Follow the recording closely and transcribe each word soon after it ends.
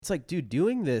It's like, dude,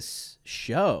 doing this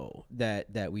show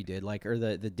that we did, like, or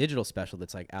the digital special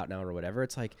that's like out now or whatever.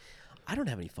 It's like, I don't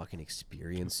have any fucking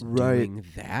experience doing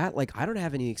that. Like, I don't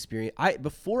have any experience.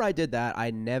 Before I did that, I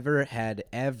never had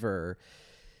ever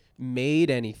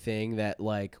made anything that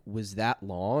like was that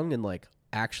long and like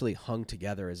actually hung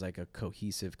together as like a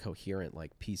cohesive, coherent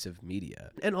like piece of media.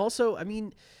 And also, I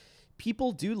mean,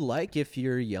 people do like if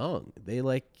you're young. They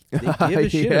give a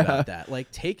shit about that.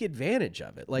 Like, take advantage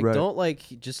of it. Like, don't like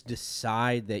just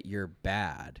decide that you're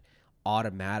bad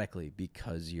automatically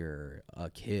because you're a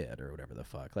kid or whatever the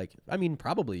fuck. Like, I mean,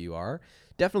 probably you are.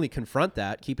 Definitely confront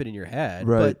that. Keep it in your head,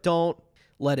 but don't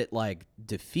let it like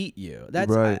defeat you.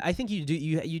 That's I think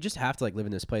you just have to like live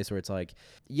in this place where it's like,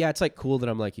 yeah, it's like cool that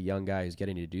I'm like a young guy who's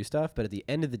getting to do stuff, but at the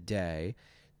end of the day,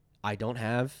 I don't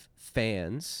have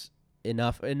fans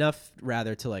enough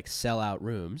rather to like sell out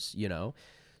rooms, you know?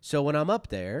 So when I'm up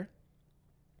there,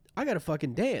 I gotta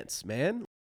fucking dance, man.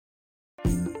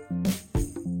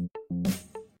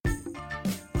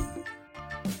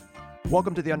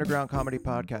 Welcome to the Underground Comedy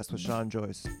Podcast with Sean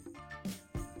Joyce.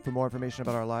 For more information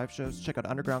about our live shows, check out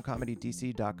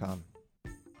undergroundcomedydc.com.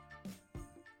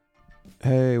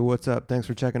 Hey, what's up? Thanks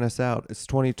for checking us out. It's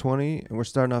 2020, and we're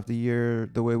starting off the year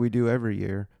the way we do every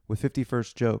year, with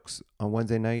 51st Jokes on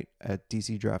Wednesday night at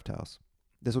DC Draft House.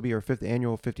 This will be our 5th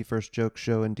annual 51st Joke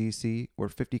show in DC, where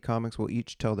 50 comics will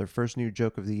each tell their first new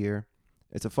joke of the year.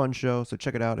 It's a fun show, so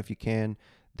check it out if you can.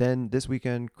 Then, this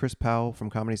weekend, Chris Powell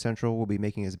from Comedy Central will be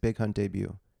making his Big Hunt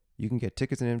debut. You can get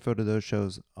tickets and info to those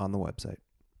shows on the website.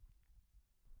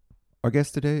 Our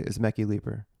guest today is Mekki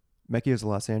Leeper. Mekki is a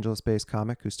Los Angeles-based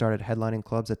comic who started headlining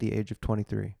clubs at the age of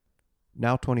 23.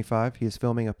 Now 25, he is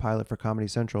filming a pilot for Comedy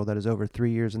Central that is over 3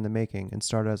 years in the making and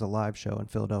started as a live show in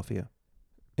Philadelphia.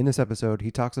 In this episode, he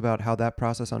talks about how that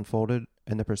process unfolded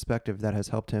and the perspective that has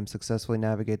helped him successfully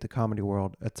navigate the comedy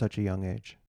world at such a young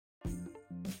age.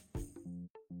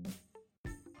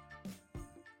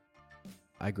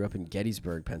 I grew up in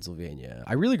Gettysburg, Pennsylvania.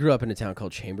 I really grew up in a town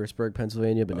called Chambersburg,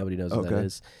 Pennsylvania, but nobody knows what that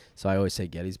is. So I always say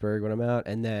Gettysburg when I'm out.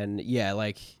 And then, yeah,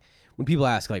 like when people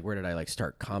ask, like, where did I like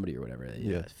start comedy or whatever?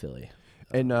 Yeah, Philly.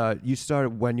 And you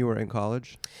started when you were in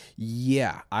college?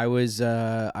 Yeah, I was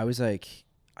like,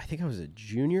 I think I was a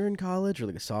junior in college or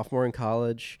like a sophomore in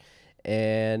college,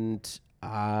 and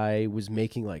I was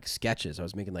making like sketches. I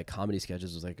was making like comedy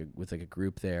sketches with a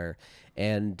group there,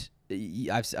 and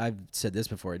I've said this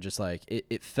before. Just like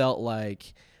it felt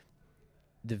like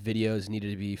the videos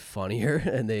needed to be funnier,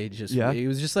 and they just it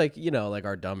was just like, you know, like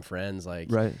our dumb friends, like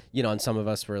you know, and some of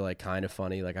us were like kind of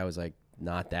funny. Like I was like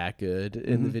not that good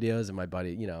in the videos, and my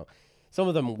buddy, you know, some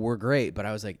of them were great, but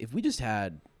I was like, if we just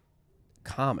had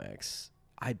comics,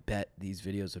 I bet these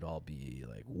videos would all be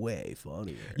like way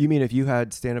funnier. You mean if you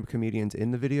had stand-up comedians in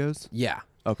the videos? Yeah.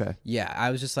 Okay. Yeah, I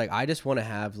was just like, I just want to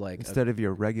have like instead of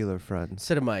your regular friends,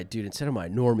 instead of my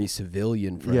normie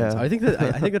civilian friends. Yeah. I think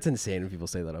that's insane when people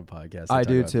say that on podcasts. I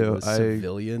do too.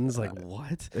 Civilians, like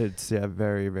what? It's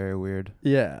very, very weird.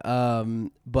 Yeah.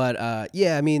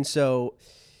 Yeah. I mean, so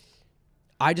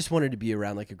I just wanted to be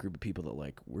around like a group of people that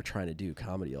like were trying to do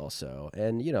comedy also,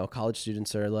 and you know, college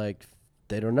students are like,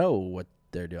 they don't know what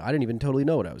they're doing. I didn't even totally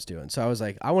know what I was doing. So I was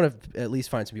like, I want to at least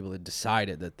find some people that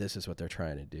decided that this is what they're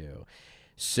trying to do.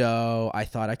 So I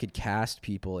thought I could cast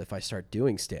people if I start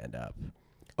doing stand-up.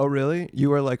 Oh, really? You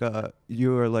were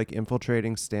like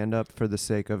infiltrating stand-up for the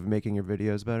sake of making your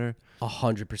videos better?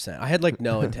 100%. I had like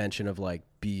no intention of like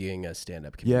being a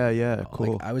stand-up comedian. Yeah,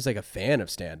 cool. Like, I was like a fan of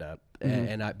stand-up,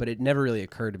 but it never really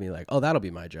occurred to me like, oh, that'll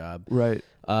be my job. Right.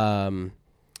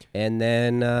 And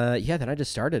then, then I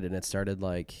just started, and it started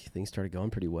like, things started going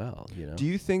pretty well, you know? Do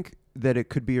you think that it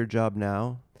could be your job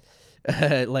now?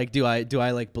 Like, do I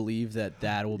like believe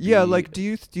that will be? Yeah, like, do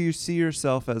you see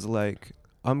yourself as like,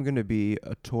 I'm going to be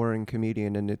a touring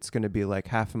comedian and it's going to be like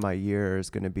half of my year is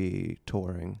going to be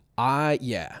touring? I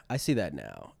see that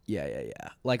now. Yeah.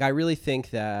 Like, I really think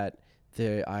that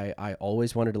I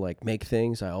always wanted to like make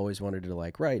things. I always wanted to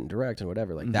like write and direct and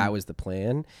whatever. Like that was the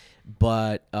plan.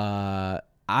 But,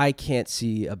 I can't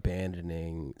see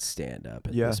abandoning stand-up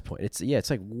at this point. It's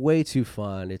like way too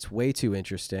fun. It's way too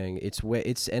interesting.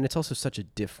 And it's also such a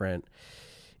different.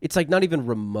 It's like not even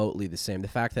remotely the same. The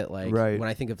fact that like when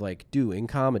I think of like doing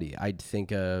comedy, I'd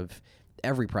think of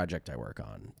every project I work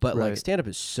on. But like stand-up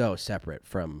is so separate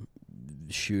from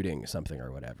shooting something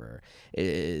or whatever.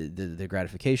 The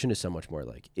gratification is so much more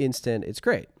like instant. It's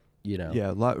great, you know.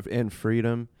 Yeah, a lot and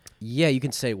freedom. Yeah, you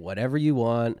can say whatever you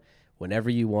want. Whenever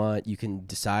you want, you can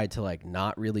decide to like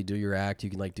not really do your act. You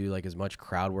can like do like as much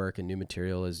crowd work and new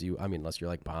material as unless you're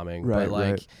like bombing. But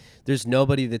like, there's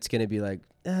nobody that's gonna be like,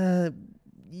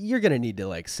 you're gonna need to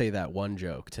like say that one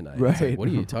joke tonight. Right. It's like, what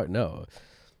are you talking? No.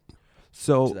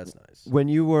 So That's nice. when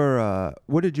you were,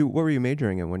 what were you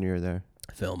majoring in when you were there?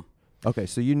 Film. Okay,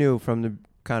 so you knew from the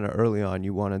kind of early on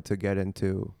you wanted to get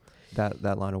into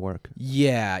that line of work.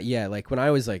 Yeah. Like when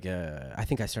I was like, I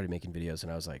think I started making videos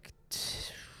when I was like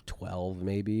 12,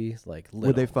 maybe. Like, little.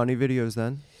 Were they funny videos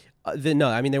then? No,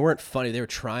 I mean they weren't funny. They were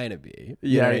trying to be.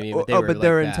 You know what I mean? But they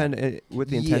were intended with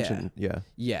the intention. Yeah.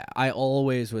 Yeah. I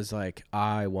always was like,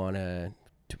 I want to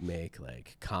make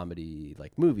like comedy,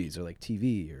 like movies or like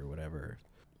TV or whatever.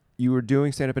 You were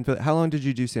doing stand up in Philly. How long did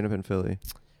you do stand up in Philly?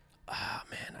 Oh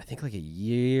man, I think like a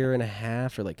year and a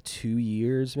half or like 2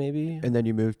 years maybe. And then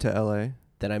you moved to LA.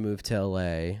 Then I moved to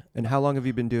LA. And how long have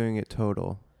you been doing it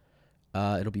total?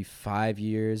 It'll be 5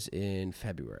 years in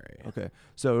February. Okay,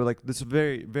 so like this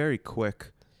very, very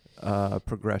quick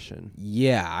progression.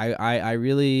 Yeah, I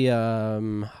really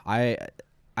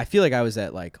I feel like I was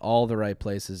at like all the right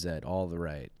places at all the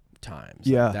right times.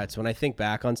 Yeah, like, that's when I think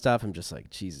back on stuff. I'm just like,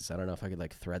 Jesus, I don't know if I could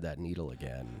like thread that needle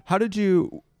again. How did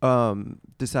you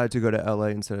decide to go to LA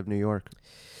instead of New York?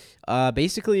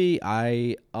 Basically,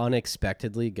 I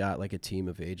unexpectedly got like a team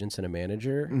of agents and a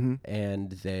manager, and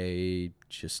they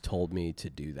just told me to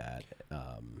do that.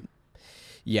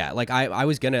 Yeah, like I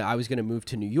was gonna move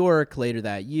to New York later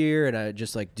that year, and I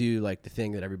just like do like the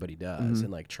thing that everybody does,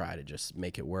 and like try to just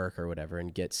make it work or whatever,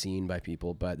 and get seen by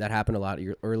people. But that happened a lot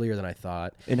earlier than I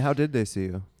thought. And how did they see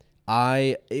you?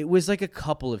 It was like a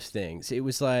couple of things. It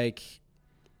was like,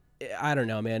 I don't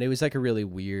know, man. It was like a really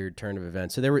weird turn of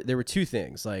events. So there were two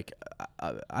things. Like,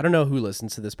 I don't know who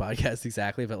listens to this podcast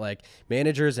exactly, but like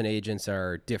managers and agents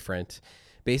are different.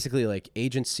 Basically, like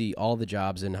agents see all the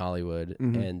jobs in Hollywood,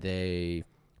 and they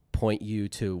point you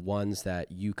to ones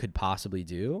that you could possibly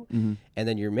do, and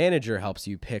then your manager helps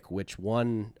you pick which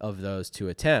one of those to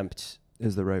attempt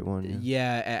is the right one.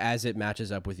 Yeah, as it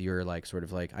matches up with your like sort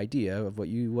of like idea of what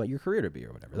your career to be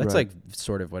or whatever. That's like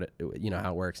sort of what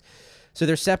how it works. So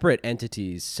they're separate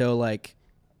entities. So like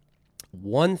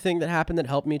one thing that happened that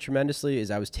helped me tremendously is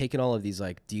I was taking all of these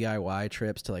like DIY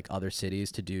trips to like other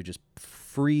cities to do just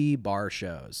free bar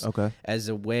shows. Okay. As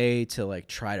a way to like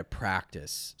try to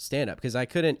practice stand up, because I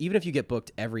couldn't, even if you get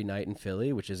booked every night in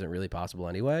Philly, which isn't really possible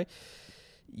anyway.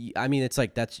 I mean, it's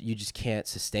like you just can't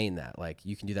sustain that. Like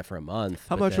you can do that for a month.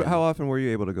 How often were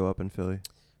you able to go up in Philly?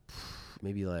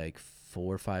 Maybe like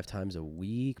 4 or 5 times a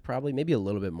week, probably, maybe a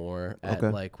little bit more at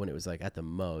like when it was like at the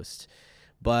most.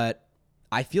 But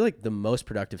I feel like the most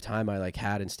productive time I like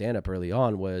had in stand up early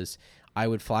on was I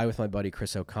would fly with my buddy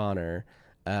Chris O'Connor,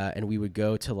 and we would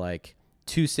go to like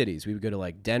 2 cities. We would go to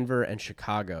like Denver and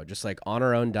Chicago, just like on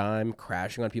our own dime,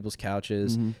 crashing on people's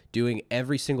couches, doing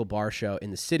every single bar show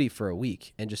in the city for a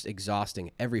week and just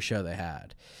exhausting every show they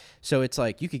had. So it's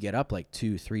like you could get up like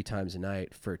 2-3 times a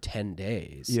night for 10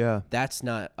 days. Yeah. That's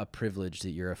not a privilege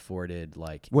that you're afforded.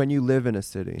 Like when you live in a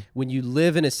city. When you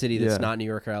live in a city that's not New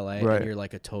York or LA, and you're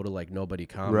like a total like nobody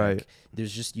comic,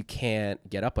 there's just, you can't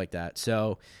get up like that.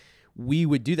 So we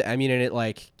would do that. I mean, and it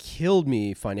like killed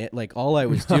me like all I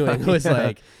was doing was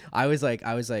like I was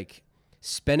like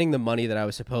spending the money that I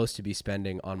was supposed to be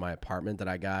spending on my apartment that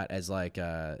I got as like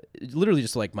literally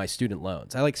just like my student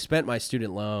loans. I like spent my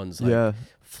student loans like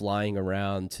flying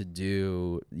around to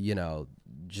do,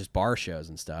 just bar shows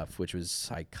and stuff, which was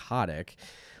psychotic.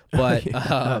 But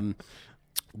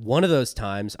one of those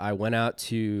times I went out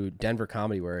to Denver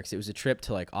Comedy Works. It was a trip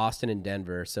to like Austin and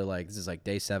Denver. So like this is like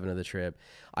day 7 of the trip.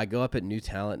 I go up at New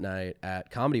Talent Night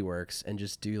at Comedy Works and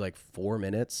just do like 4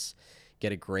 minutes,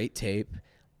 get a great tape.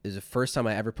 It was the first time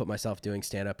I ever put myself doing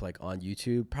stand-up like on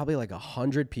YouTube. Probably like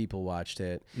 100 people watched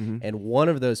it. And one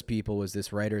of those people was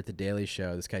this writer at The Daily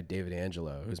Show, this guy David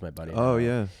Angelo, who's my buddy. Oh,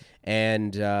 yeah.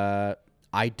 And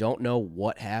I don't know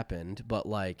what happened, but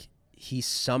like he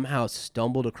somehow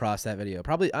stumbled across that video.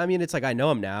 Probably, I mean, it's like I know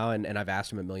him now, and I've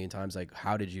asked him a million times, like,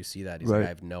 how did you see that? He's like, I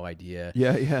have no idea.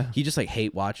 Yeah. He just like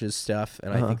hate watches stuff,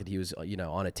 and I think that he was,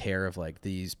 on a tear of like,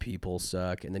 these people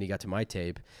suck. And then he got to my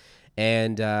tape.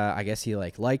 And I guess he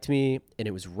liked me, and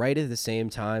it was right at the same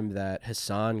time that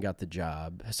Hassan got the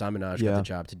job. Hassan Minhaj got the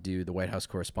job to do the White House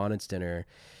Correspondents' Dinner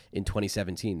in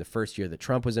 2017, the first year that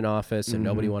Trump was in office, and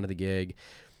nobody wanted the gig.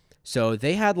 So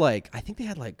they had I think they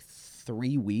had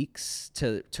 3 weeks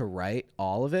to write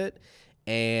all of it,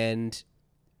 and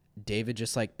David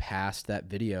just passed that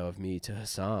video of me to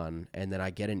Hassan, and then I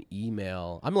get an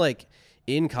email. I'm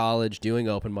in college doing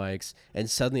open mics, and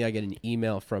suddenly I get an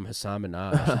email from Hassan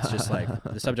Minhaj. It's just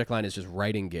the subject line is just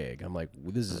writing gig. I'm like,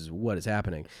 this is what is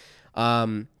happening.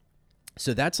 So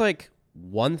that's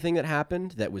one thing that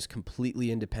happened that was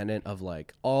completely independent of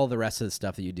all the rest of the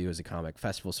stuff that you do as a comic,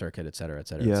 festival circuit, et cetera, et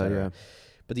cetera, et cetera.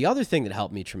 But the other thing that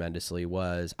helped me tremendously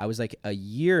was I was like a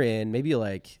year in, maybe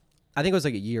like, I think it was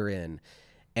like a year in,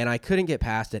 and I couldn't get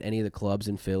past at any of the clubs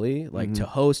in Philly, like to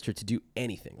host or to do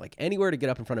anything, like anywhere to get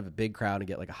up in front of a big crowd and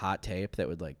get like a hot tape that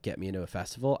would like get me into a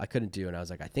festival. I couldn't do. And I was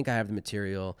like, I think I have the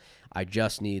material. I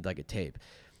just need like a tape.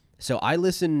 So I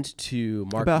listened to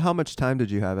Mark. About how much time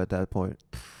did you have at that point?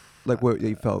 Like what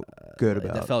you felt good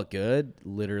about? That felt good.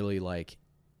 Literally like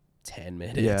 10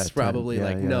 minutes, Yeah, probably 10, yeah,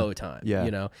 like yeah. no time, Yeah.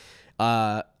 you know?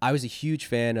 I was a huge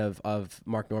fan of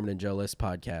Mark Norman and Joe List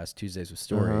podcast, Tuesdays with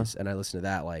Stories, and I listened to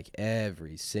that like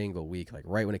every single week. Like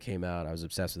right when it came out, I was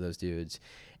obsessed with those dudes.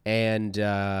 And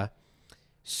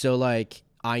so like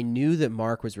I knew that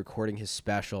Mark was recording his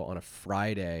special on a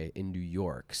Friday in New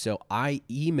York. So I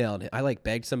emailed him. I like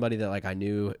begged somebody that like I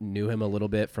knew him a little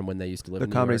bit from when they used to live The in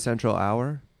New Comedy York. Central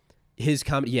hour? His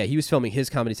comedy, yeah, he was filming his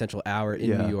Comedy Central hour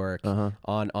in Yeah. New York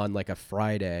on like a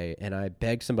Friday, and I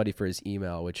begged somebody for his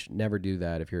email, which never do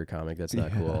that if you're a comic. That's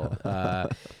not cool.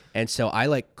 And so I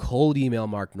like cold email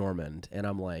Mark Normand, and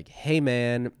I'm like, hey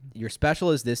man, your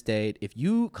special is this date. If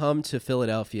you come to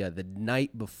Philadelphia the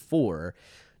night before,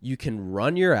 you can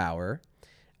run your hour.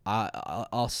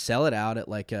 I'll sell it out at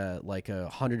like a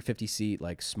 150 seat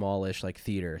like smallish like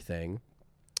theater thing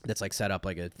that's like set up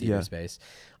like a theater space.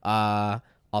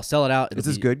 I'll sell it out. Is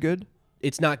this good?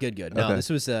 It's not good. No, Okay. this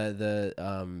was the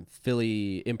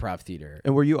Philly Improv Theater.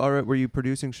 And were you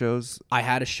producing shows? I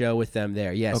had a show with them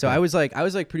there. Yeah. So Okay. I was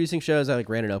like producing shows. I like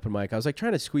ran an open mic. I was like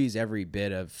trying to squeeze every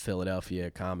bit of Philadelphia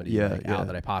comedy out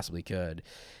that I possibly could.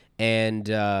 And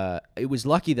it was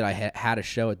lucky that I had a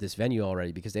show at this venue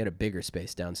already because they had a bigger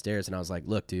space downstairs. And I was like,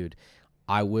 look, dude,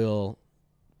 I will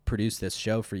produce this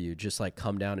show for you. Just like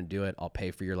come down and do it. I'll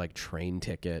pay for your like train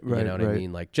ticket. Right, you know what I right.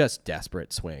 mean? Like just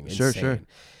desperate swing. Sure, Insane. sure.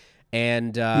 And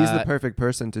He's the perfect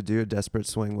person to do a desperate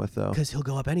swing with, though. because he'll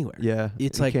go up anywhere. Yeah,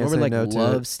 It's you like can't Norman say like no to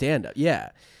loves it. stand up. Yeah.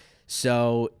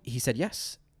 So he said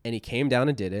yes. And he came down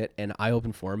and did it, and I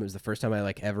opened for him. It was the first time I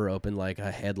like ever opened like a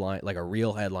headline, like a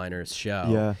real headliner's show.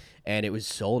 Yeah. And it was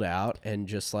sold out and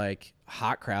just like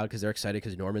hot crowd because they're excited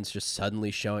because Norman's just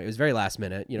suddenly showing. It was very last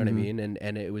minute, you know what I mean?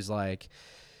 And it was like,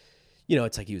 you know,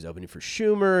 it's like he was opening for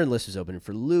Schumer and Liz was opening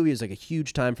for Louis. It was like a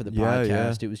huge time for the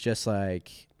podcast. Yeah. It was just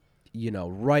like, you know,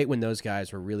 right when those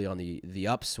guys were really on the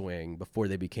upswing before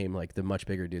they became like the much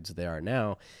bigger dudes that they are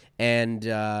now. And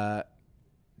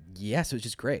yes, it was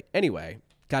just great. Anyway,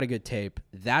 got a good tape.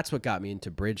 That's what got me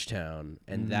into Bridgetown,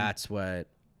 and that's what.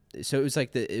 So it was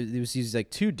like it was these like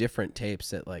two different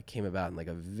tapes that like came about in like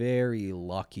a very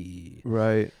lucky,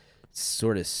 Right.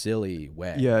 sort of silly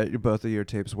way. Yeah, both of your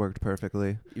tapes worked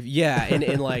perfectly. Yeah,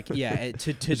 and like to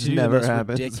do never this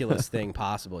happens. ridiculous thing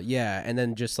possible. Yeah, and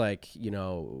then just like, you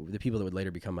know, the people that would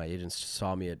later become my agents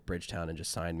saw me at Bridgetown and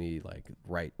just signed me like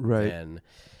right then.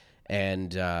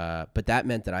 And but that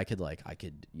meant that I could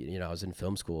you know, I was in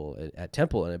film school at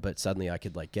Temple, but suddenly I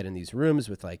could like get in these rooms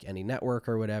with like any network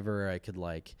or whatever. I could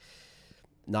like,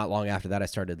 not long after that I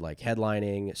started like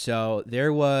headlining. So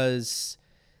there was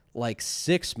like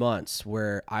 6 months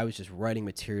where I was just writing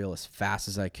material as fast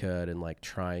as I could and like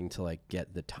trying to like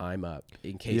get the time up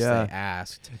in case they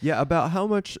asked. Yeah, about how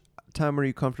much time were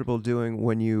you comfortable doing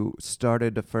when you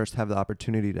started to first have the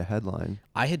opportunity to headline?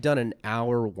 I had done an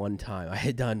hour one time. I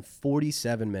had done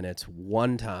 47 minutes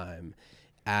one time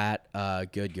at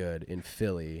Good in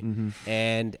Philly.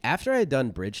 And after I had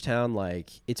done Bridgetown, like,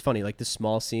 it's funny, like the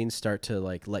small scenes start to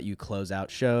like let you close out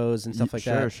shows and stuff like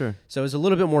that. Sure. So I was a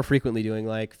little bit more frequently doing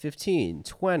like 15,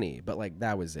 20, but like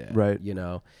that was it. Right. You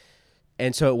know?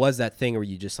 And so it was that thing where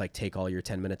you just like take all your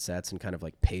 10-minute sets and kind of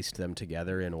like paste them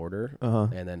together in order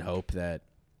and then hope that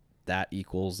that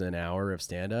equals an hour of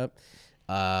stand-up.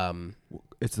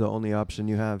 It's the only option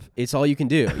you have. It's all you can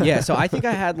do. Yeah. So I think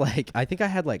I had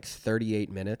like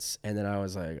 38 minutes, and then I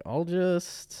was like, I'll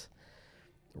just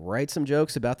write some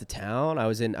jokes about the town. I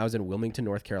was in Wilmington,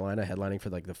 North Carolina, headlining for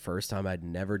like the first time. I'd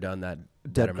never done that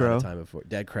amount of time before.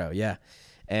 Dead Crow, yeah.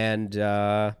 And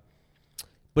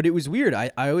but it was weird.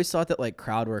 I always thought that like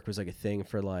crowd work was like a thing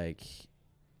for like,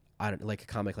 I don't like a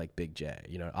comic like Big J.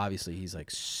 You know, obviously he's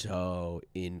like so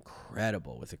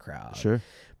incredible with the crowd. Sure.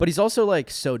 But he's also like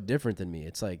so different than me.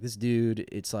 It's like this dude,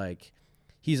 it's like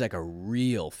he's like a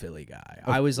real Philly guy.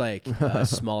 I was like a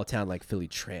small town like Philly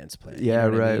transplant. Yeah,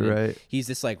 you know what I mean? right. He's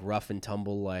this like rough and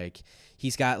tumble, like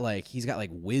he's got like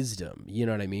wisdom, you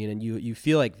know what I mean? And you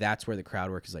feel like that's where the crowd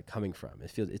work is like coming from.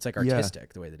 It's like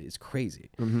artistic the way that it is. Crazy.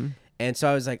 And so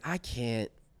I was like,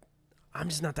 I'm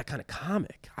just not that kind of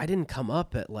comic. I didn't come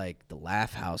up at like the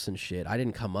Laugh House and shit. I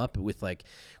didn't come up with like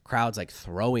crowds like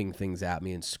throwing things at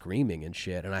me and screaming and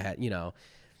shit. And I had, you know,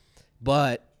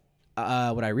 but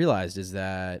what I realized is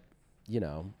that you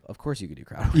know, of course you could do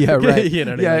crowd work. Yeah, right. You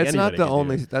know what yeah, I mean? Like, it's not anybody the could do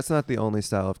only. it. That's not the only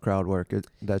style of crowd work.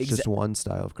 That's just one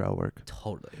style of crowd work.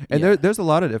 Totally. And yeah. there's a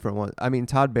lot of different ones. I mean,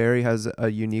 Todd Barry has a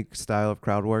unique style of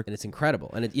crowd work. And it's incredible.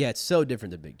 And it's so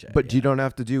different than Big J. But you don't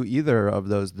have to do either of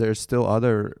those. There's still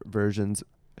other versions.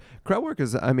 Crowd work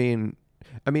is, I mean,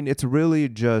 it's really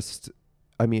just,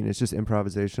 it's just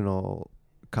improvisational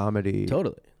comedy.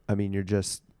 Totally. I mean, you're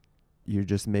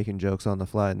just making jokes on the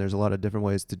fly, and there's a lot of different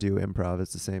ways to do improv.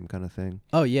 It's the same kind of thing.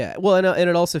 Oh yeah. Well, and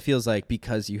it also feels like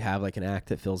because you have like an act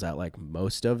that fills out like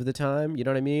most of the time, you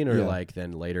know what I mean? Or Yeah. like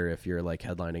then later if you're like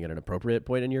headlining at an appropriate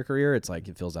point in your career, it's like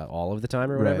it fills out all of the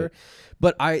time or whatever. Right.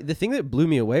 But the thing that blew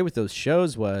me away with those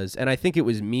shows was, and I think it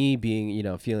was me being, you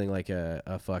know, feeling like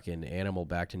a fucking animal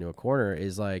backed into a corner,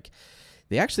 is like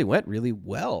they actually went really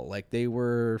well. Like they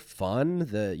were fun.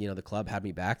 The club had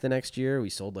me back the next year. We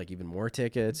sold like even more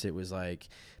tickets. It was like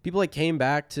people like came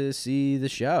back to see the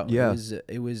show. Yeah.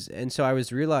 It was, and so I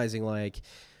was realizing like,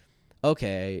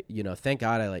 okay, you know, thank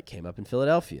God I like came up in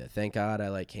Philadelphia. Thank God I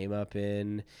like came up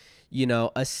in, you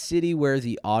know, a city where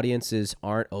the audiences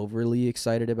aren't overly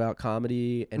excited about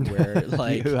comedy and where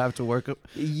like you have to work for it.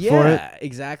 yeah,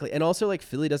 exactly. And also like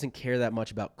Philly doesn't care that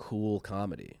much about cool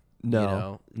comedy. No, you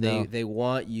know? no. They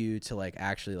want you to like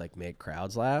actually like make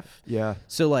crowds laugh. Yeah.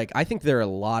 So like I think there are a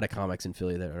lot of comics in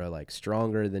Philly that are like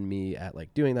stronger than me at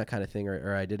like doing that kind of thing,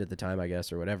 or I did at the time, I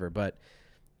guess, or whatever. But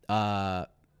the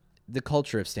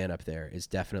culture of stand up there is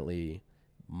definitely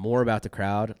more about the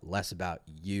crowd, less about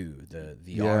you,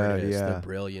 the artist, the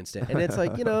brilliance. And it's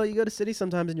like, you know, you go to cities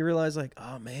sometimes and you realize like,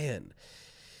 oh man,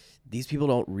 these people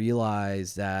don't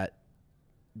realize that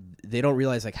they don't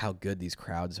realize like how good these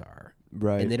crowds are.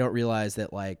 Right. And they don't realize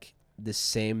that like the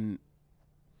same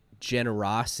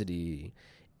generosity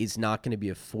is not going to be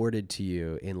afforded to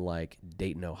you in like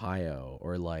Dayton, Ohio,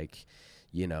 or like,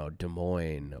 you know, Des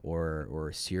Moines or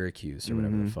Syracuse or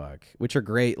whatever the fuck, which are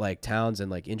great like towns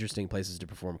and like interesting places to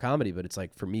perform comedy. But it's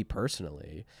like for me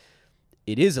personally,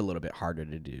 it is a little bit harder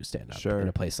to do stand up in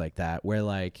a place like that where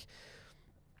like,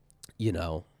 you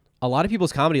know, a lot of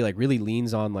people's comedy like really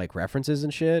leans on like references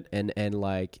and shit, and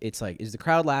like it's like, is the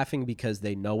crowd laughing because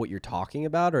they know what you're talking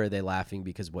about, or are they laughing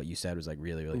because what you said was like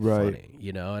really funny,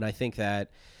 you know? And I think that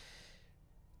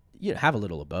you have a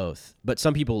little of both, but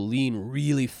some people lean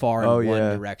really far in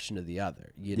one direction or the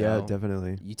other, you know? Yeah,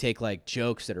 definitely. You take like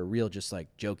jokes that are real, just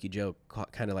like jokey joke,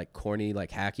 kind of like corny,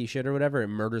 like hacky shit or whatever,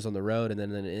 and Murders on the Road. And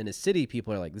then in a city,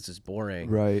 people are like, this is boring.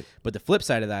 Right. But the flip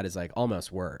side of that is like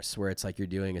almost worse, where it's like you're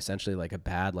doing essentially like a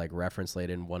bad, like reference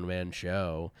laden one-man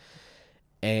show.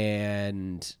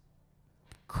 And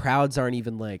crowds aren't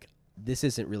even like, this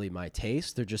isn't really my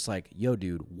taste. They're just like, yo,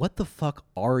 dude, what the fuck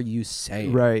are you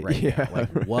saying right now?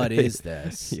 Like, what is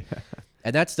this? Yeah.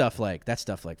 And that stuff like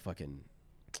fucking,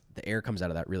 the air comes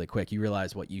out of that really quick. You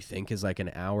realize what you think is like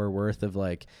an hour worth of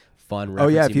like fun. Oh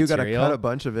yeah, if you got to cut a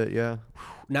bunch of it, yeah.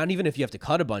 Not even if you have to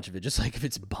cut a bunch of it, just like if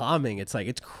it's bombing, it's like,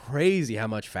 it's crazy how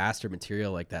much faster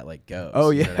material like that like goes.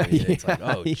 Oh yeah, you know what I mean? It's like,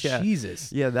 oh yeah.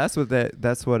 Jesus. Yeah, that's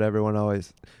what everyone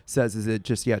always says, is it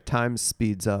just time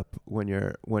speeds up when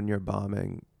you're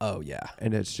bombing. Oh yeah,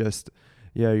 and it's just.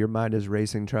 Yeah, your mind is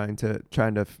racing, trying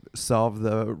to solve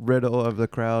the riddle of the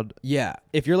crowd. Yeah,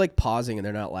 if you're like pausing and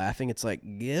they're not laughing, it's like,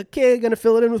 okay, gonna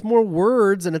fill it in with more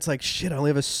words, and it's like, shit, I only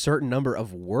have a certain number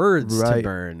of words to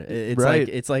burn.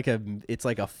 It's like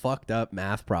a fucked up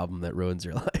math problem that ruins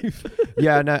your life.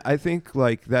 Yeah, and I think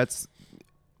like that's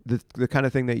the kind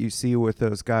of thing that you see with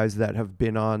those guys that have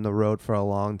been on the road for a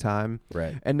long time,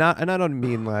 right? And I don't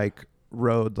mean like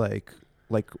road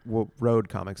road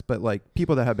comics, but like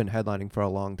people that have been headlining for a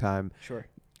long time. Sure.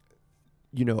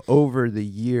 You know, over the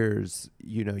years,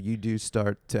 you know, you do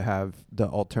start to have the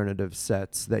alternative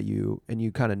sets that you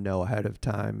kind of know ahead of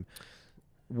time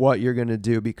what you're going to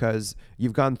do, because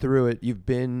you've gone through it. You've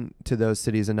been to those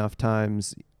cities enough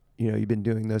times. You know, you've been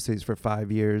doing those cities for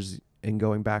 5 years and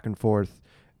going back and forth.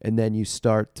 And then you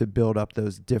start to build up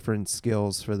those different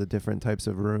skills for the different types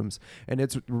of rooms. And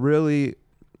it's really,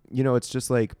 you know, it's just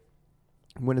like,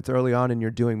 when it's early on and you're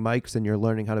doing mics and you're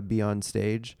learning how to be on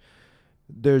stage,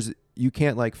 you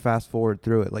can't like fast forward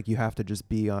through it. Like you have to just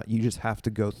you just have to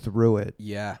go through it.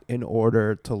 Yeah. In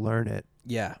order to learn it.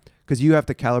 Yeah. Because you have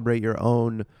to calibrate your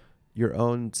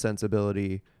own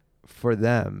sensibility for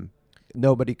them.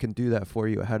 Nobody can do that for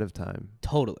you ahead of time.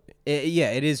 Totally.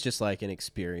 It is just like an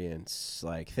experience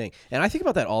like thing. And I think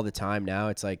about that all the time now.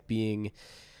 It's like being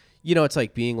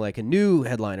like a new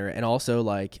headliner and also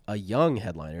like a young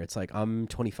headliner. It's like, I'm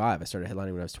 25. I started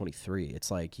headlining when I was 23. It's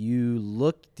like you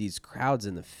look these crowds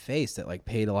in the face that like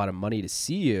paid a lot of money to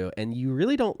see you, and you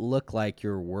really don't look like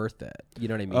you're worth it. You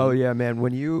know what I mean? Oh yeah, man.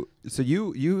 When you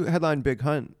headlined Big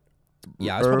Hunt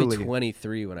Yeah, I was early. probably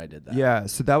 23 when I did that. Yeah,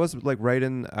 so that was like right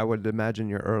in, I would imagine,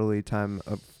 your early time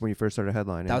of when you first started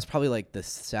headlining. That was probably like the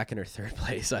second or third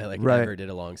place I like Right. ever did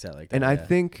a long set like that. And I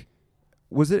think,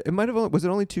 was it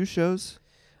only 2 shows?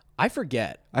 I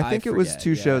forget. I think it was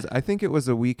 2 shows. I think it was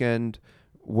a weekend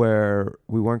where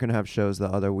we weren't going to have shows the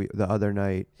other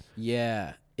night.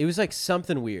 Yeah. It was like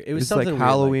something weird. It was It's something like weird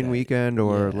Halloween like weekend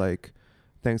or like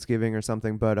Thanksgiving or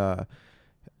something. But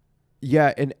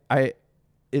yeah, and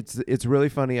it's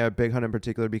really at Big Hunt in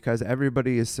particular because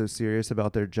everybody is so serious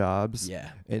about their jobs.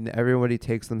 Yeah. And everybody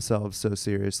takes themselves so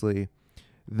seriously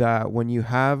that when you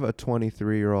have a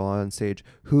 23-year-old on stage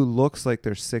who looks like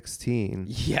they're 16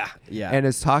 Yeah. and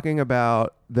is talking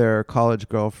about their college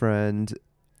girlfriend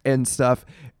and stuff,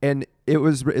 and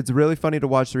it's really funny to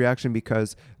watch the reaction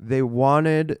because they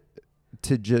wanted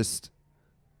to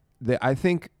I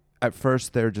think at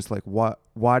first they're just like,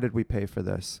 why did we pay for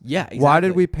this? Yeah, exactly. Why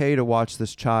did we pay to watch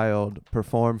this child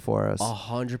perform for us?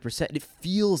 100%. It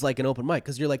feels like an open mic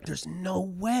because you're like, there's no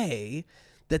way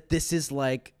that this is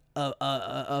like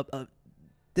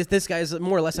this guy is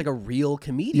more or less like a real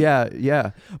comedian.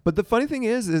 Yeah. But the funny thing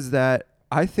is that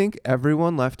I think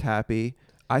everyone left happy.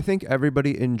 I think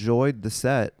everybody enjoyed the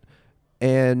set.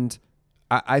 And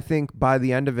I think by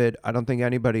the end of it, I don't think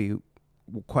anybody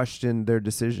questioned their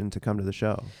decision to come to the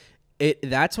show.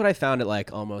 That's what I found at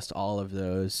like almost all of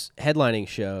those headlining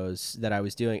shows that I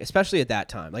was doing, especially at that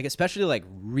time, like especially like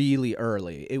really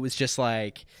early. It was just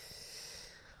like,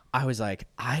 I was like,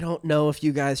 I don't know if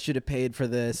you guys should have paid for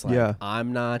this. Like,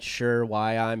 I'm not sure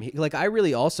why I'm here. Like, I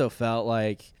really also felt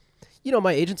like, you know,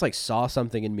 my agents like saw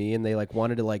something in me and they like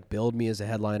wanted to like build me as a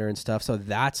headliner and stuff. So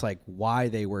that's like why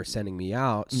they were sending me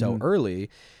out so early.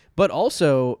 But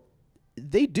also,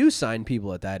 they do sign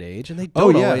people at that age and they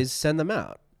don't always send them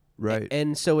out. Right.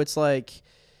 And so it's like,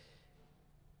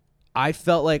 I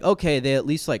felt like, okay, they at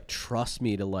least like trust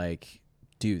me to like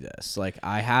do this. Like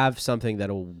I have something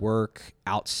that'll work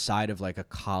outside of like a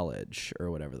college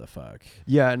or whatever the fuck.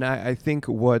 Yeah. And I think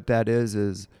what that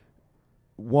is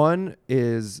one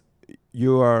is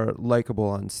you are likable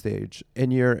on stage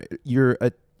and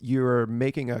you're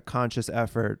making a conscious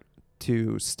effort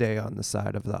to stay on the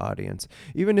side of the audience.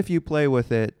 Even if you play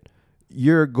with it,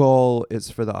 your goal is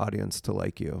for the audience to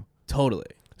like you. Totally.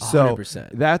 100%. So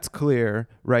that's clear,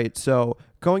 right? So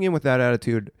going in with that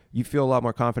attitude, you feel a lot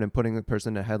more confident putting the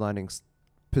person in a headlining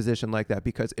position like that,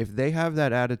 because if they have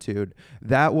that attitude,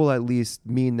 that will at least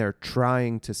mean they're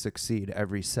trying to succeed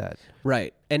every set.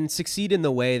 Right. And succeed in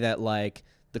the way that like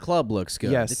the club looks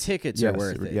good. Yes. The tickets are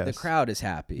worth it. Yes. The crowd is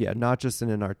happy. Yeah, not just in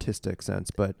an artistic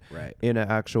sense, but right. in an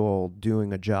actual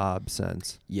doing a job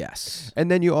sense. Yes. And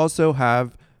then you also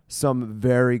have some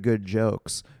very good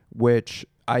jokes, which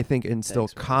I think instill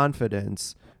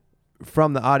confidence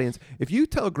from the audience. If you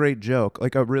tell a great joke,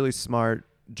 like a really smart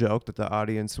joke that the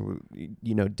audience,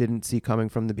 you know, didn't see coming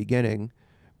from the beginning,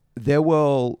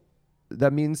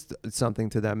 that means something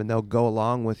to them and they'll go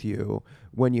along with you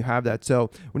when you have that. So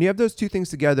when you have those two things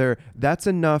together, that's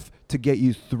enough to get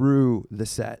you through the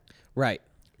set. Right.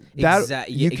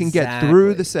 You can get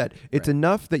through the set. It's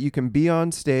enough that you can be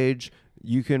on stage,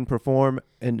 you can perform,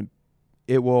 and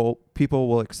people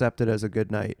will accept it as a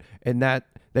good night. And that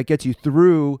gets you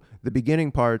through the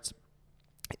beginning parts.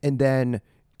 And then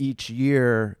each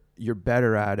year you're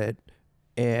better at it.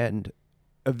 And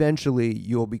eventually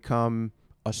you'll become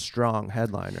a strong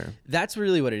headliner. That's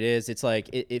really what it is. It's like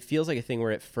it feels like a thing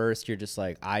where at first you're just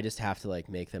like, I just have to like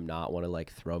make them not want to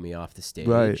like throw me off the stage.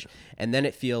 Right. And then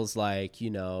it feels like,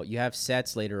 you know, you have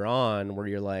sets later on where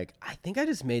you're like, I think I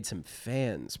just made some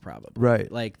fans probably.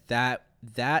 Right. Like that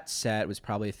set was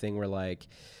probably a thing where like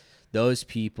those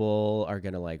people are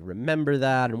going to like remember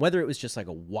that. And whether it was just like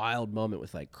a wild moment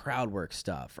with like crowd work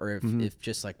stuff or if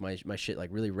just like my shit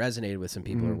like really resonated with some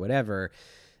people or whatever,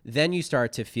 then you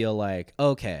start to feel like,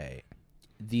 okay,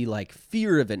 the like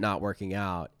fear of it not working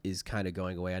out is kind of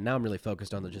going away. And now I'm really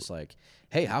focused on the just like,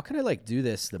 hey, how can I like do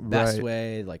this the best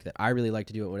way? Like that I really like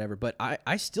to do it, whatever. But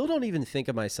I still don't even think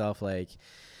of myself like,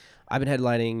 I've been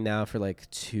headlining now for like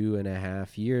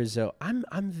 2.5 years. So I'm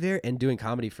very, and doing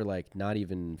comedy for like not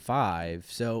even 5.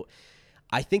 So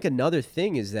I think another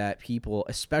thing is that people,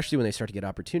 especially when they start to get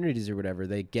opportunities or whatever,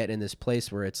 they get in this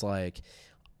place where it's like,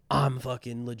 I'm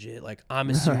fucking legit. Like I'm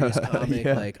a serious comic.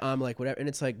 Like I'm like whatever. And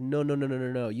it's like, no.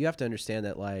 You have to understand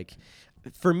that like,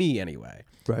 for me anyway,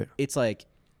 right. It's like,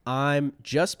 I'm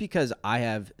just because I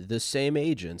have the same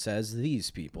agents as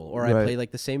these people, or I play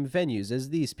like the same venues as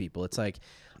these people. It's like,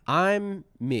 I'm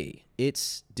me.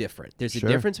 It's different. There's Sure.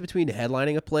 a difference between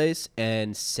headlining a place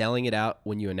and selling it out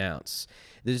when you announce.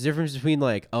 There's a difference between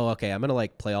like, oh, okay, I'm gonna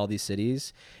like play all these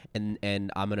cities, and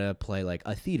I'm gonna play like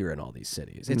a theater in all these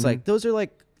cities. It's like those are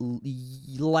like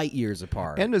light years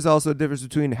apart. And there's also a difference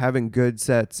between having good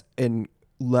sets and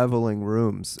leveling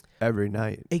rooms every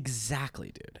night.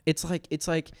 Exactly, dude. It's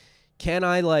like, can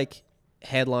I like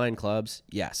headline clubs?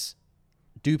 Yes.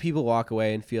 Do people walk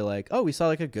away and feel like, oh, we saw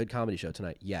like a good comedy show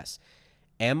tonight? Yes.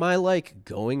 Am I like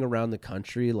going around the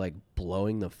country like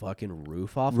blowing the fucking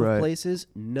roof off of places?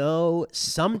 No.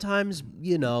 Sometimes,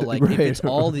 like if it's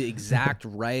all the exact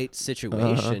right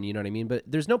situation, you know what I mean? But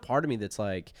there's no part of me that's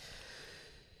like,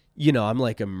 I'm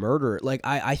like a murderer. Like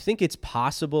I think it's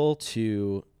possible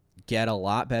to get a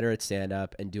lot better at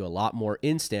stand-up and do a lot more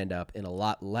in stand-up in a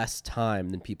lot less time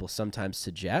than people sometimes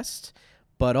suggest.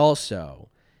 But also,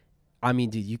 I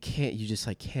mean, dude, you just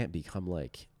like can't become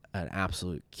like an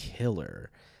absolute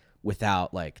killer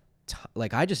without like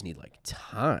I just need like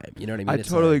time. You know what I mean? I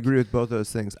totally agree with both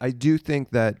those things. I do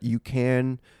think that you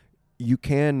can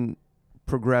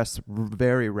progress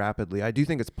very rapidly. I do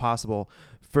think it's possible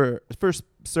for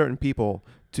certain people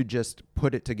to just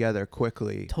put it together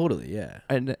quickly. Totally, yeah.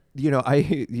 And I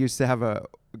used to have a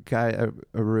guy,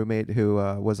 a roommate who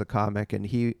was a comic, and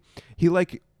he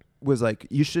like was like,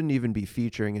 you shouldn't even be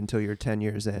featuring until you're 10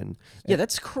 years in. Yeah,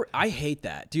 that's I hate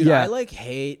that, dude. Yeah. I like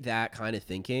hate that kind of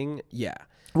thinking. Yeah.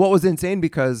 What was insane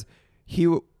because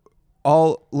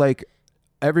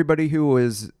everybody who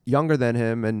was younger than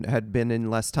him and had been in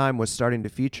less time was starting to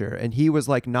feature, and he was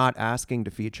like not asking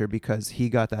to feature because he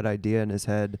got that idea in his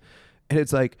head. And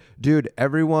it's like, dude,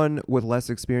 everyone with less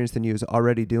experience than you is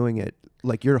already doing it.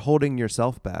 Like, you're holding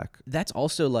yourself back. That's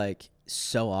also like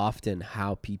so often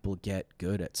how people get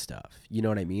good at stuff. You know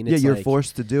what I mean? Yeah, you're like,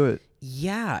 forced to do it.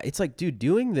 Yeah, it's like, dude,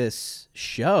 doing this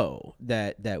show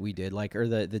that we did, like, or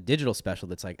the digital special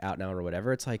that's like out now or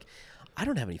whatever. It's like, I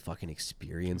don't have any fucking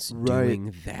experience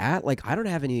doing that. Like, I don't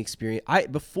have any experience.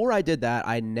 Before I did that,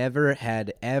 I never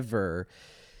had ever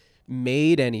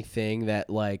made anything that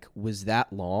like was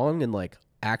that long and like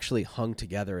actually hung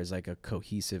together as like a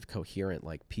cohesive, coherent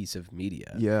like piece of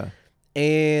media. Yeah.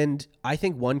 And I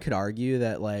think one could argue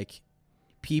that like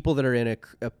people that are in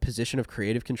a position of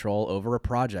creative control over a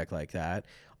project like that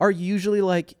are usually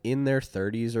like in their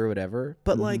 30s or whatever,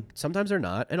 but like sometimes they're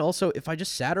not. And also, if I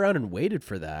just sat around and waited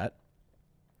for that,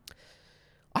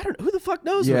 I don't know, who the fuck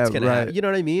knows what's gonna happen. You know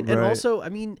what I mean? Right. And also, I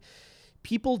mean,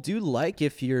 people do like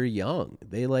if you're young.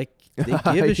 They give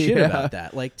a shit about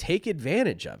that. Like, take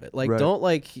advantage of it. Like, don't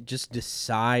like just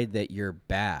decide that you're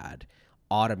bad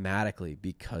automatically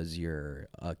because you're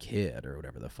a kid or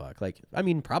whatever the fuck. Like, I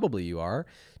mean, probably you are.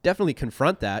 Definitely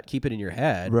confront that, keep it in your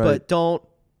head, but don't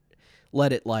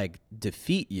let it like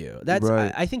defeat you. That's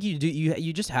I think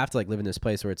you just have to like live in this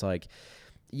place where it's like,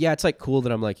 yeah, it's like cool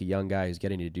that I'm like a young guy who's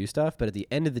getting to do stuff, but at the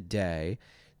end of the day,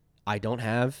 I don't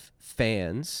have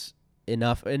fans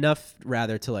enough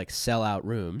rather to like sell out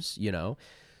rooms,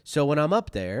 So when I'm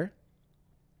up there,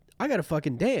 I gotta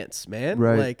fucking dance, man.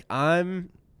 Like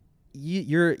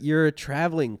you're a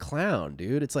traveling clown,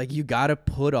 dude. It's like you gotta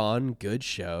put on good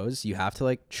shows. You have to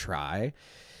like try.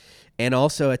 And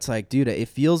also it's like, dude, it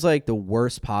feels like the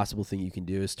worst possible thing you can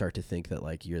do is start to think that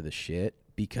like you're the shit,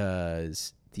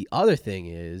 because the other thing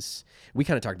is, we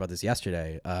kind of talked about this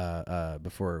yesterday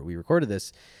before we recorded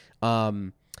this.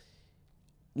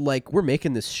 Like, we're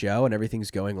making this show and everything's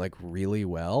going like really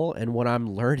well, and what I'm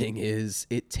learning is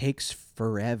it takes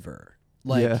forever.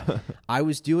 Like, I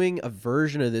was doing a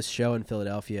version of this show in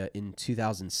Philadelphia in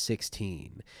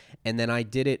 2016, and then I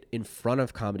did it in front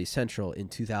of Comedy Central in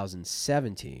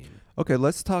 2017. Okay,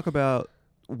 let's talk about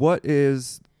what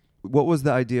was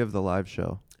the idea of the live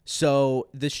show? So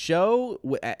the show,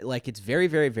 like its very,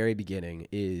 very, very beginning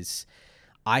is,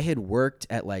 I had worked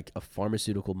at like a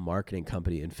pharmaceutical marketing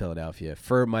company in Philadelphia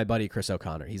for my buddy Chris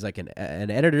O'Connor. He's like an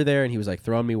editor there, and he was like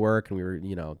throwing me work, and we were,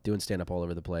 doing stand-up all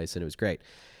over the place, and it was great.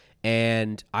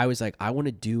 And I was like, I want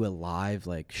to do a live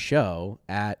like show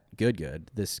at Good,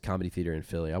 this comedy theater in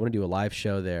Philly. I want to do a live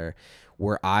show there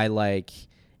where I like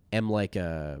am like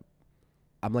I'm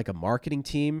like a marketing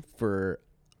team for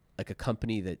like a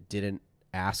company that didn't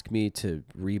ask me to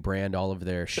rebrand all of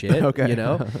their shit,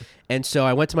 And so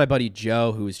I went to my buddy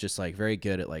Joe, who was just like very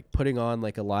good at like putting on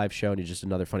like a live show, and he's just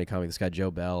another funny comic, this guy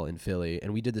Joe Bell in Philly,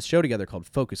 and we did this show together called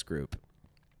Focus Group.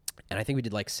 And I think we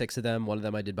did like 6 of them. One of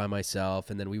them I did by myself,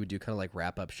 and then we would do kind of like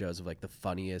wrap up shows of like the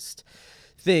funniest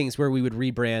things where we would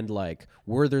rebrand like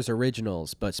Werther's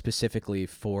Originals, but specifically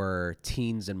for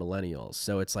teens and millennials.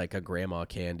 So it's like a grandma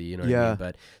candy, you know what I mean?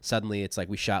 But suddenly it's like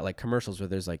we shot like commercials where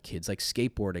there's like kids like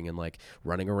skateboarding and like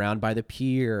running around by the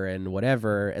pier and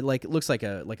whatever. It like it looks like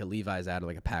a Levi's ad or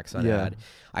like a PacSun ad.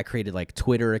 I created like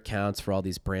Twitter accounts for all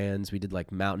these brands. We did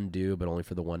like Mountain Dew, but only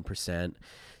for the 1%.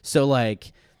 So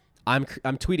like I'm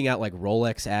tweeting out like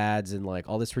Rolex ads and like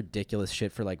all this ridiculous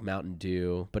shit for like Mountain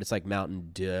Dew, but it's like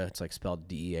Mountain Dew. It's like spelled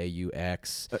Deaux.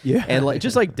 And like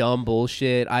just like dumb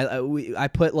bullshit. I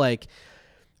put like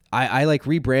I like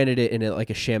rebranded it in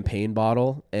like a champagne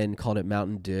bottle and called it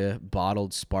Mountain Dew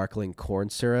bottled sparkling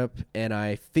corn syrup. And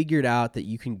I figured out that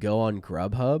you can go on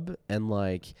Grubhub and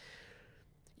like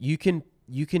you can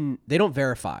they don't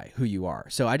verify who you are.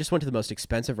 So I just went to the most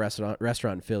expensive restaurant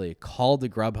in Philly, called the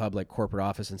Grubhub like corporate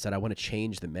office and said, I want to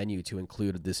change the menu to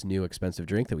include this new expensive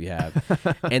drink that we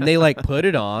have. And they like put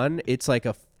it on. It's like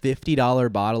a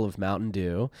 $50 bottle of Mountain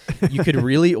Dew. You could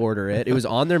really order it. It was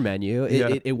on their menu.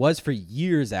 It was for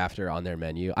years after on their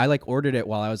menu. I like ordered it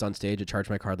while I was on stage. It charged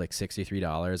my card like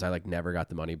 $63. I like never got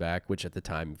the money back, which at the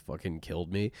time fucking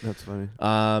killed me. That's funny.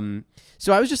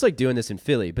 So I was just like doing this in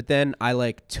Philly, but then I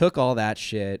like took all that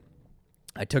shit.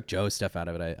 I took Joe's stuff out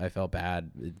of it. I felt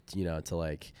bad, you know, to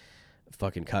like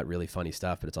fucking cut really funny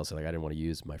stuff, but it's also like I didn't want to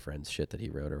use my friend's shit that he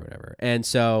wrote or whatever. And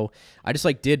so I just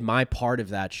like did my part of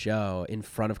that show in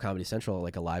front of Comedy Central,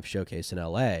 like a live showcase in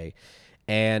LA.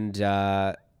 And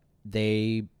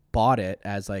they bought it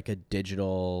as like a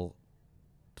digital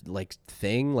like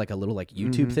thing, like a little like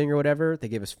YouTube thing or whatever. They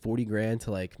gave us $40,000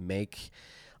 to like make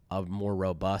a more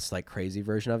robust, like crazy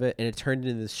version of it. And it turned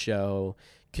into this show,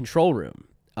 Control Room.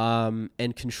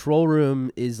 And Control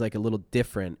Room is like a little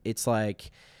different. It's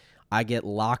like I get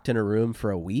locked in a room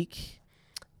for a week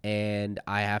and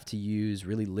I have to use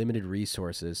really limited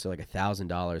resources. So like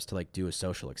 $1,000 to like do a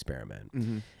social experiment.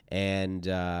 And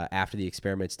after the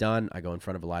experiment's done, I go in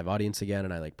front of a live audience again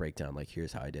and I like break down like,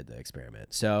 here's how I did the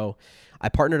experiment. So I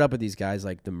partnered up with these guys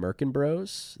like the Merkin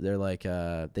Bros. They're like,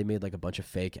 they made like a bunch of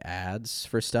fake ads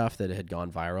for stuff that had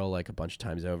gone viral like a bunch of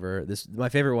times over. My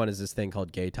favorite one is this thing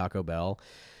called Gay Taco Bell.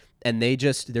 And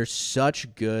they're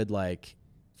such good like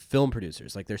film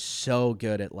producers. Like they're so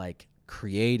good at like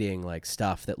creating like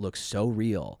stuff that looks so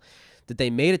real that they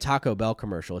made a Taco Bell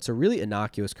commercial. It's a really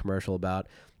innocuous commercial about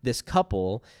this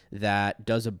couple that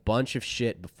does a bunch of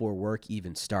shit before work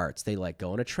even starts. They like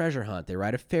go on a treasure hunt. They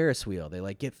ride a Ferris wheel. They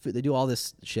like get food. They do all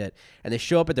this shit. And they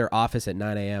show up at their office at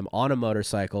 9 a.m. on a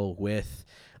motorcycle with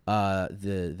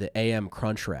the AM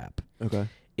Crunch Wrap. Okay.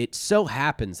 It so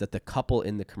happens that the couple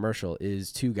in the commercial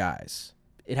is two guys.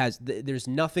 There's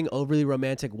nothing overly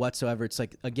romantic whatsoever. It's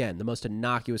like, again, the most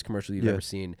innocuous commercial you've ever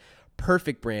seen.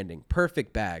 Perfect branding,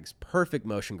 perfect bags, perfect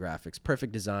motion graphics,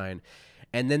 perfect design.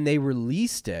 And then they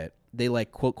released it. They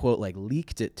like quote, like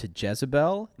leaked it to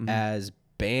Jezebel as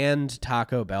banned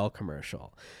Taco Bell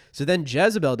commercial. So then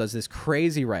Jezebel does this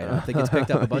crazy write-up that gets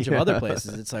picked up a bunch of other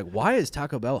places. It's like, why is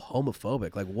Taco Bell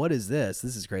homophobic? Like, what is this?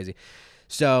 This is crazy.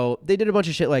 So they did a bunch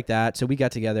of shit like that. So we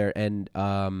got together and,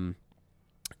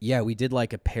 we did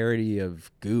like a parody of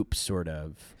Goop, sort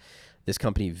of. This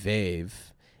company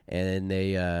Vave, and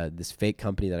they this fake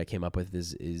company that I came up with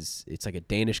is it's like a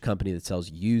Danish company that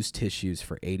sells used tissues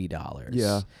for $80.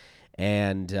 Yeah,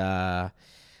 and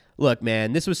look,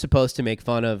 man, this was supposed to make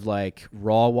fun of like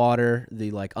raw water,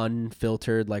 the like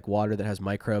unfiltered like water that has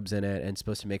microbes in it, and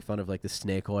supposed to make fun of like the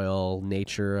snake oil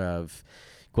nature of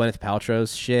Gwyneth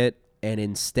Paltrow's shit, and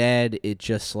instead it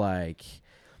just like.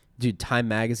 Dude, Time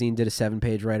Magazine did a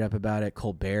 7-page write-up about it.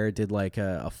 Colbert did like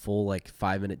a full like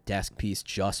 5-minute desk piece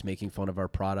just making fun of our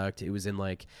product. It was in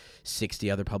like 60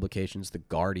 other publications, The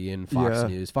Guardian, Fox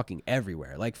News, fucking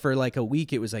everywhere. Like for like a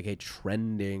week, it was like a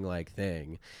trending like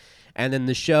thing. And then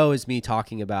the show is me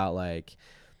talking about like,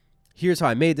 here's how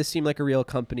I made this seem like a real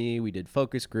company. We did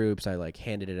focus groups. I like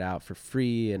handed it out for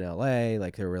free in LA.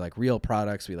 Like there were like real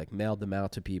products. We like mailed them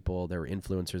out to people. There were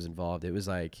influencers involved. It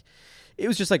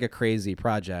was just like a crazy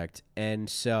project. And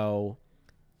so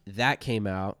that came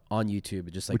out on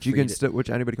YouTube. Just like which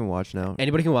anybody can watch now.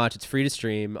 Anybody can watch. It's free to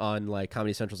stream on like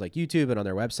Comedy Central's like YouTube and on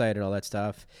their website and all that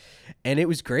stuff. And it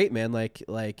was great, man. Like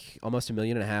almost 1.5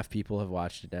 million people have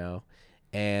watched it now.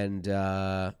 And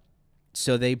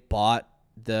so they bought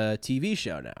the TV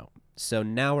show now. So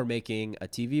now we're making a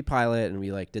TV pilot, and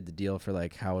we like did the deal for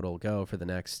like how it'll go for the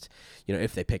next,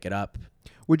 if they pick it up.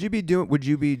 Would you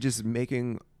be just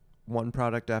making one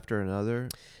product after another?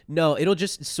 No, it'll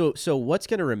just so what's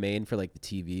going to remain for like the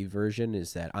TV version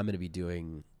is that I'm going to be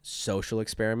doing social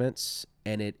experiments,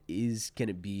 and it is going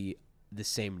to be the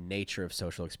same nature of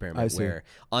social experiment where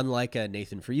unlike a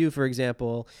Nathan For You, for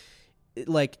example,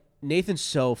 like Nathan's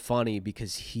so funny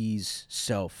because he's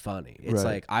so funny. It's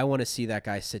Right. like I want to see that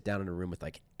guy sit down in a room with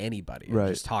like anybody and Right.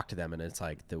 just talk to them, and it's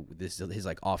like his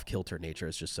like off kilter nature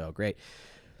is just so great.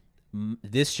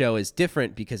 This show is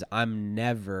different because I'm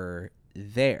never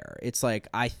there. It's like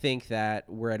I think that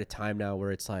we're at a time now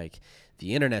where it's like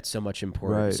the internet's so much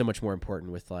important, Right. so much more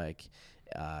important with like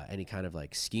any kind of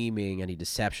like scheming, any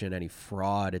deception, any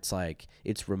fraud. It's like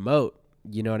it's remote.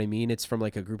 You know what I mean? It's from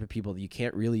like a group of people that you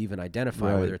can't really even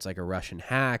identify, Right. whether it's like a Russian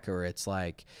hack or it's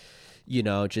like, you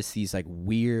know, just these like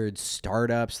weird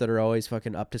startups that are always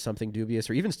fucking up to something dubious,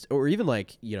 or even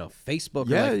like, you know, Facebook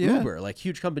or like Uber, like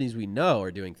huge companies we know are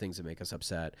doing things that make us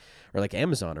upset, or like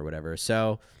Amazon or whatever.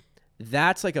 So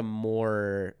that's like a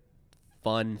more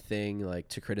fun thing like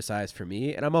to criticize for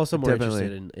me. And I'm also more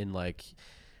interested in like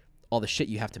all the shit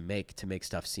you have to make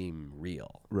stuff seem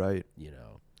real. Right. You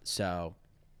know? So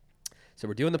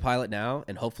we're doing the pilot now,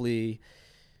 and hopefully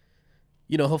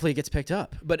it gets picked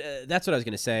up. But that's what I was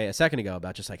going to say a second ago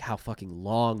about just like how fucking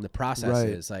long the process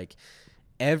is. Like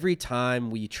every time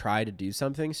we try to do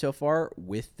something so far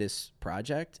with this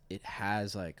project, it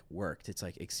has like worked. It's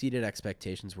like exceeded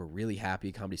expectations. We're really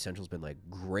happy. Comedy Central's been like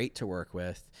great to work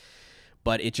with,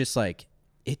 but it just like,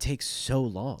 it takes so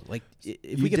long. Like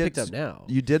if we get picked up now.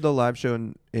 You did the live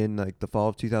show in like the fall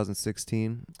of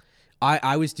 2016.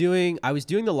 I was doing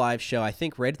the live show, I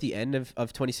think right at the end of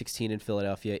 2016 in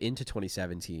Philadelphia into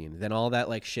 2017. Then all that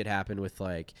like shit happened with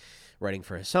like writing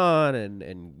for Hassan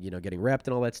and you know, getting repped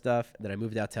and all that stuff. Then I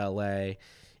moved out to LA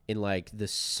in like the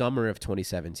summer of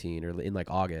 2017 or in like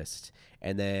August.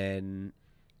 And then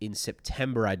in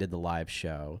September I did the live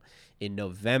show. In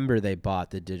November they bought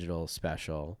the digital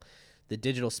special. The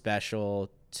digital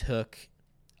special took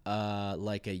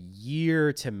like a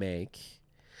year to make.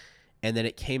 And then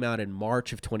it came out in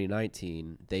March of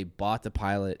 2019. They bought the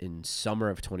pilot in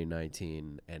summer of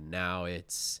 2019, and now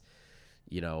it's,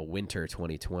 you know, winter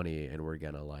 2020, and we're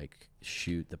gonna like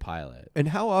shoot the pilot. And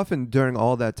how often during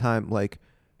all that time, like,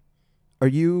 are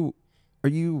you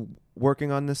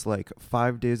working on this like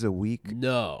 5 days a week?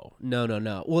 No.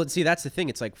 Well, see, that's the thing.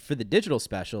 It's like for the digital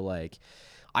special, like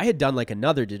I had done like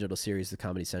another digital series with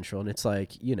Comedy Central, and it's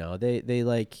like, you know, they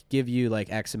like give you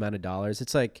like X amount of dollars.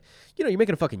 It's like, you know, you're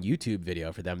making a fucking YouTube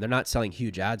video for them. They're not selling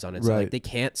huge ads on it. So like they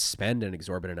can't spend an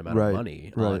exorbitant amount of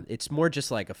money. It's more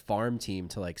just like a farm team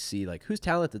to like see like whose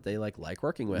talent that they like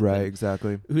working with. Right,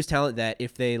 exactly. Whose talent that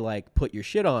if they like put your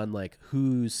shit on, like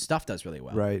whose stuff does really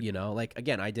well. Right. You know, like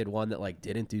again, I did one that like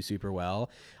didn't do super well.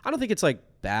 I don't think it's like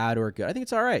bad or good. I think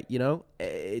it's all right. You know,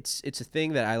 it's a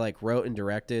thing that I like wrote and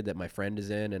directed that my friend is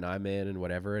in and I'm in and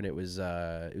whatever. And it was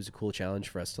a cool challenge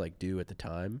for us to like do at the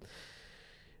time.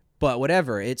 But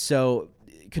whatever. It's so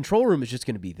Control Room is just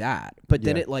going to be that. But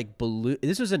then it like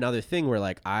this was another thing where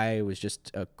like I was just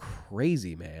a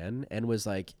crazy man and was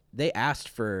like, they asked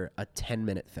for a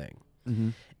 10-minute thing. Mm-hmm.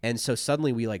 And so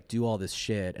suddenly we like do all this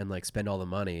shit and like spend all the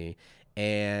money,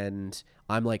 and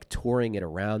I'm like touring it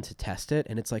around to test it,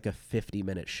 and it's like a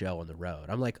 50-minute show on the road.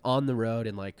 I'm like on the road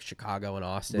in like Chicago and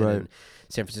Austin and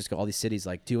San Francisco, all these cities,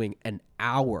 like doing an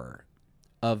hour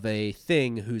of a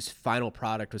thing whose final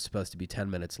product was supposed to be 10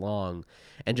 minutes long,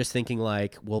 and just thinking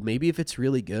like, well, maybe if it's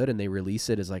really good and they release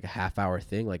it as like a half-hour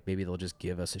thing, like maybe they'll just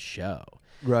give us a show.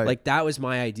 Right. Like that was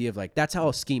my idea of like, that's how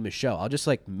I'll scheme a show. I'll just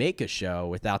like make a show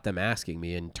without them asking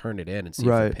me and turn it in and see if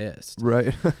they're pissed.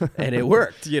 Right. And it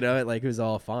worked, you know, it was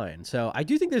all fine. So I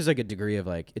do think there's like a degree of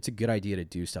like, it's a good idea to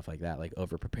do stuff like that, like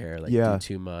over prepare, like do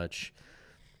too much,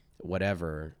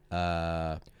 whatever.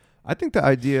 I think the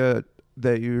idea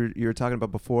that you're talking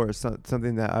about before is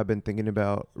something that I've been thinking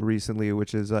about recently,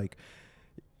 which is like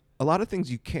a lot of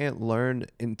things you can't learn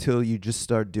until you just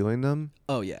start doing them.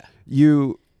 Oh yeah.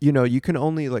 You know, you can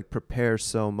only like prepare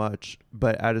so much,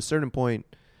 but at a certain point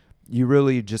you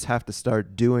really just have to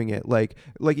start doing it. Like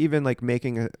even like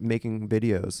making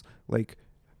videos, like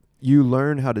you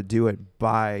learn how to do it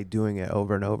by doing it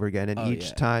over and over again. And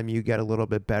each time you get a little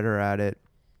bit better at it.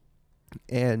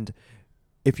 And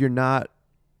if you're not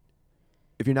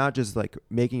just like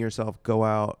making yourself go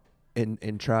out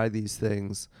and try these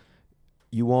things,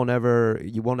 you won't ever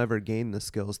gain the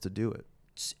skills to do it.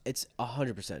 It's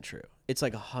 100% true. It's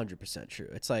like 100% true.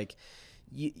 It's like,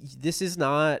 this is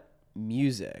not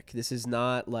music. This is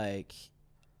not like,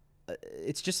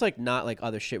 it's just like not like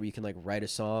other shit where you can like write a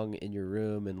song in your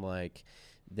room and like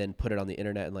then put it on the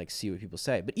internet and like see what people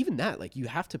say. But even that, like you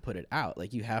have to put it out.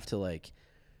 Like you have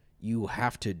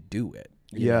to do it.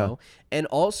 You know? And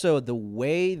also the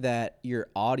way that your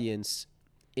audience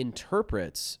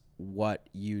interprets what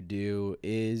you do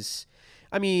is,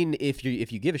 I mean, if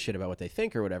you give a shit about what they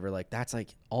think or whatever, like that's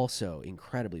like also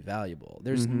incredibly valuable.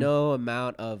 There's no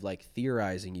amount of like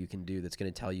theorizing you can do that's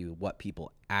going to tell you what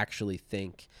people actually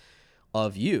think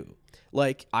of you.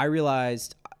 Like I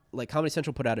realized, like Comedy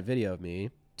Central put out a video of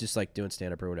me just like doing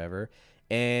stand up or whatever,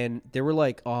 and there were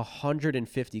like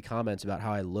 150 comments about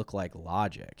how I look like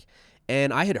Logic.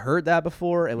 And I had heard that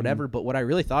before and whatever, but what I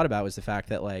really thought about was the fact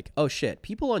that like, oh shit,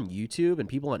 people on YouTube and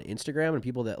people on Instagram and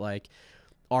people that like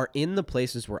are in the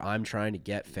places where I'm trying to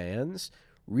get fans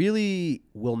really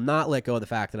will not let go of the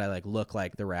fact that I like look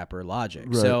like the rapper Logic.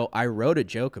 Right. So I wrote a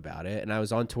joke about it, and I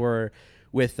was on tour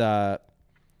with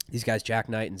these guys, Jack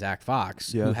Knight and Zach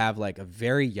Fox, who have like a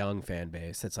very young fan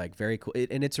base that's like very cool.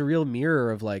 And it's a real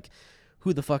mirror of like,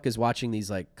 who the fuck is watching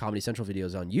these like Comedy Central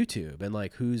videos on YouTube, and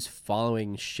like who's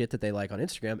following shit that they like on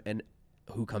Instagram, and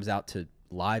who comes out to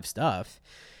live stuff.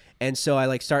 And so I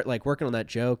like start like working on that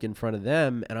joke in front of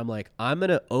them, and I'm like, I'm going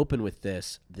to open with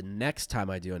this the next time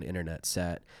I do an internet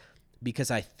set, because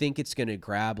I think it's going to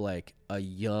grab like a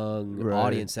young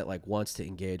audience that like wants to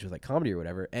engage with like comedy or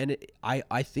whatever. And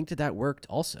I think that worked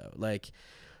also. Like,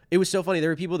 it was so funny. There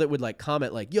were people that would like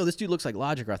comment like, yo, this dude looks like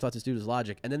Logic, or I thought this dude was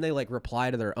Logic. And then they like reply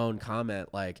to their own comment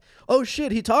like, oh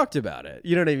shit, he talked about it.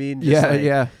 You know what I mean? Just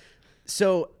like,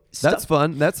 so that's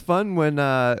fun. That's fun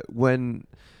when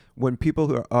people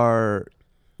who are,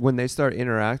 when they start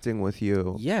interacting with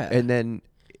you. Yeah. And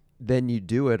then you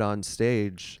do it on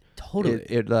stage. Totally.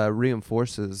 It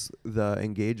reinforces the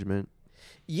engagement.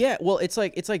 Yeah. Well, it's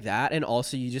like that. And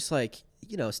also you just like,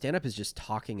 you know, stand-up is just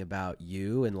talking about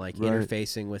you and like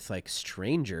interfacing with like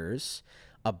strangers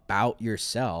about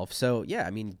yourself. So yeah,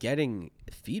 I mean, getting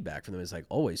feedback from them is like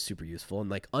always super useful, and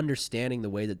like understanding the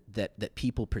way that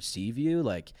people perceive you,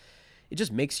 like it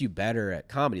just makes you better at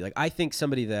comedy. Like I think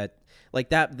somebody that like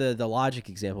that, the Logic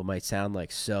example might sound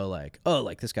like so like, oh,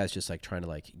 like this guy's just like trying to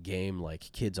like game like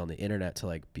kids on the internet to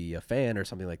like be a fan or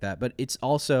something like that. But it's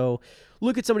also,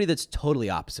 look at somebody that's totally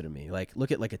opposite of me. Like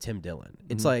look at like a Tim Dillon.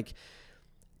 It's like,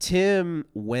 Tim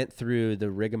went through the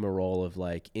rigmarole of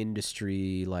like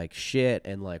industry like shit,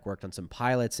 and like worked on some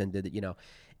pilots and did, you know,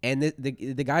 and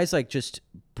the guy's like just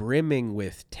brimming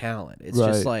with talent. It's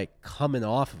just like coming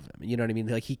off of him. You know what I mean?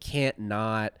 Like he can't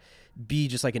not be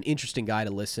just like an interesting guy to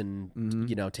listen,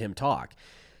 you know, to him talk.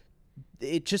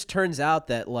 It just turns out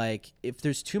that like if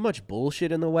there's too much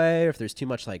bullshit in the way, or if there's too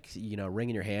much like, you know,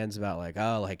 wringing your hands about like,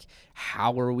 oh, like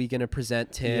how are we going to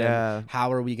present Tim? Yeah.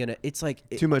 How are we going to, it's like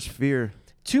too much fear.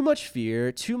 Too much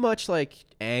fear, too much like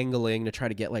angling to try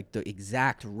to get like the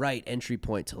exact right entry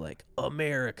point to like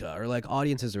America or like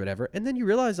audiences or whatever. And then you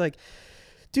realize like,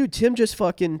 dude, Tim just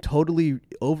fucking totally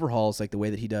overhauls like the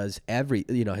way that he does every,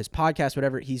 you know, his podcast,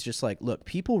 whatever. He's just like, look,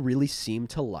 people really seem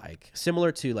to like,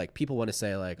 similar to like people want to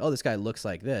say like, oh, this guy looks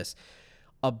like this.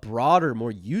 A broader, more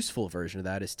useful version of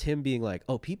that is Tim being like,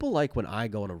 oh, people like when I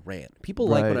go on a rant. People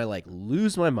like when I like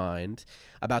lose my mind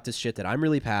about this shit that I'm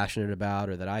really passionate about,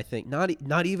 or that I think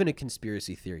not even a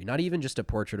conspiracy theory, not even just a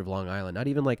portrait of Long Island, not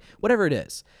even like whatever it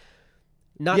is.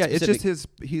 Not specific. It's just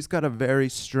he's got a very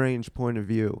strange point of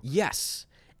view. Yes.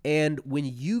 And when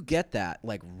you get that,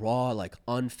 like raw, like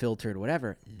unfiltered,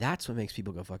 whatever, that's what makes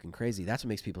people go fucking crazy. That's what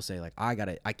makes people say, like,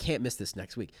 I can't miss this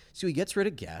next week. So he gets rid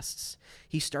of guests.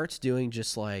 He starts doing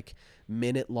just like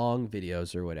minute-long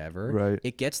videos or whatever. Right.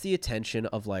 It gets the attention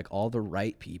of like all the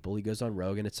right people. He goes on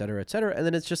Rogan, et cetera, et cetera. And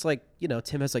then it's just like, you know,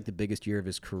 Tim has like the biggest year of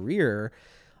his career,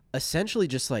 essentially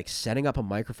just like setting up a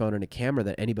microphone and a camera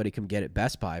that anybody can get at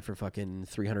Best Buy for fucking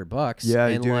 $300. Yeah,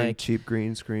 and doing like cheap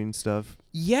green screen stuff.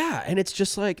 Yeah, and it's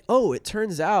just like, oh, it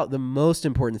turns out the most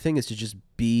important thing is to just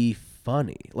be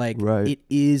funny. Like it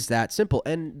is that simple.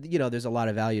 And you know, there's a lot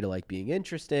of value to like being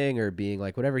interesting or being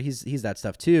like whatever. He's that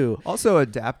stuff too. Also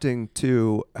adapting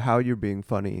to how you're being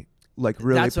funny, like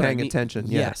really paying attention.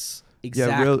 Yes,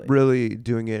 exactly. Yeah, really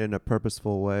doing it in a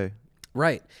purposeful way.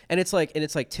 Right. And it's like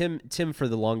Tim for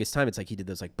the longest time, it's like he did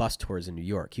those like bus tours in New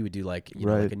York. He would do like, you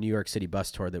know, like a New York City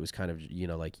bus tour that was kind of, you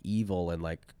know, like evil and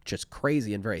like just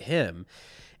crazy and very him.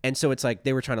 And so it's like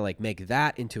they were trying to like make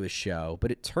that into a show,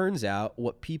 but it turns out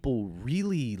what people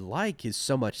really like is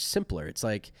so much simpler. It's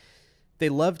like they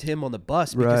loved him on the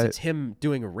bus because it's him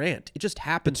doing a rant. It just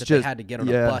happens they had to get on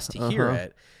a bus to hear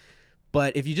it.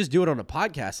 But if you just do it on a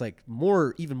podcast, like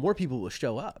even more people will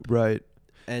show up. Right.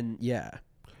 And yeah.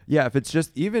 Yeah, if it's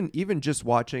just even just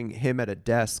watching him at a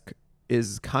desk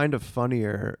is kind of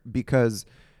funnier because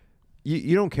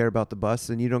you don't care about the bus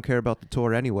and you don't care about the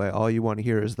tour anyway. All you want to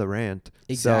hear is the rant.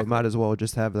 Exactly. So might as well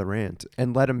just have the rant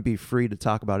and let him be free to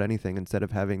talk about anything instead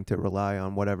of having to rely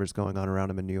on whatever's going on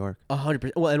around him in New York.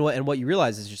 100%. Well, and what you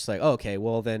realize is just like, oh, okay,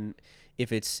 well then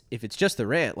if it's just the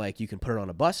rant, like you can put it on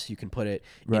a bus, you can put it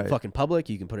in fucking public,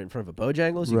 you can put it in front of a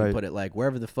Bojangles, you can put it like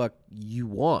wherever the fuck you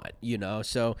want, you know?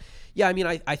 So yeah, I mean,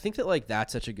 I think that like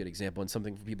that's such a good example and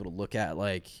something for people to look at.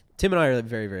 Like Tim and I are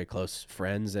very, very close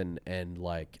friends, and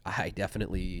like I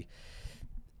definitely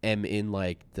am in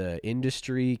like the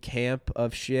industry camp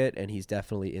of shit, and he's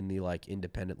definitely in the like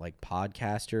independent like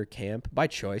podcaster camp by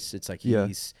choice. It's like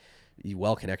he's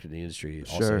well connected in the industry,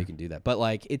 also he can do that. But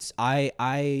like it's I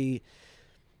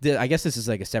guess this is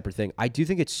like a separate thing. I do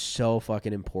think it's so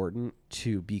fucking important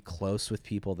to be close with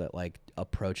people that like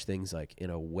approach things like in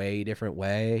a way different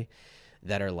way,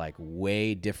 that are like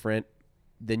way different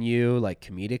than you, like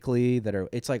comedically, that are,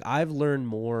 it's like I've learned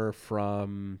more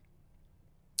from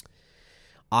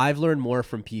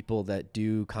people that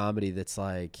do comedy that's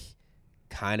like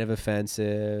kind of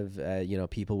offensive, you know,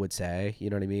 people would say,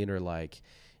 you know what I mean? Or like,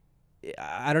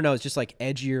 I don't know, it's just like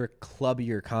edgier,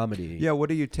 clubbier comedy. Yeah, what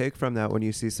do you take from that when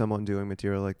you see someone doing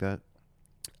material like that?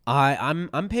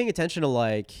 I'm paying attention to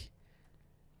like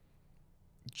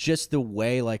just the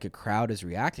way like a crowd is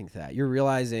reacting to that. You're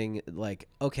realizing like,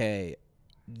 okay,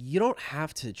 you don't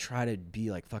have to try to be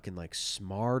like fucking like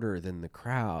smarter than the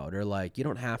crowd, or like you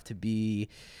don't have to be.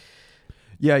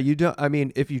 Yeah, you don't. I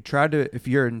mean, if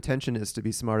your intention is to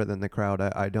be smarter than the crowd,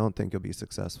 I don't think you'll be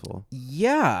successful.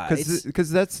 Yeah, because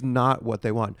that's not what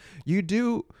they want. You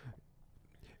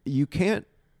can't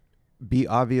be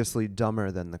obviously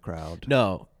dumber than the crowd.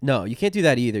 No, you can't do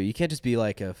that either. You can't just be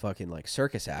like a fucking like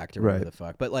circus act or whatever the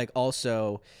fuck. But like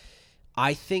also,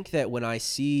 I think that when I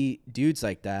see dudes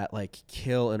like that like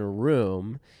kill in a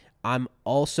room, I'm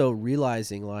also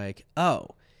realizing like, oh,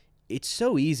 it's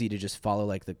so easy to just follow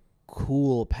like the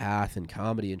cool path in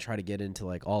comedy and try to get into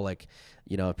like all like,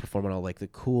 you know, perform on all like the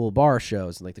cool bar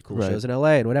shows and like the cool shows in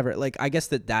LA and whatever. Like I guess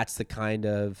that's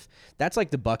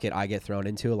like the bucket I get thrown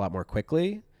into a lot more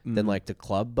quickly than like the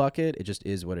club bucket. It just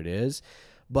is what it is.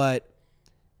 But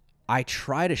I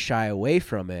try to shy away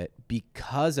from it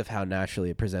because of how naturally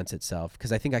it presents itself,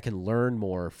 because I think I can learn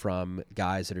more from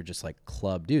guys that are just like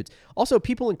club dudes. Also,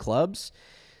 people in clubs,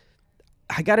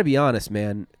 I got to be honest,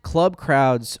 man, club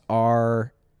crowds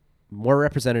are more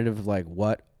representative of like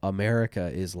what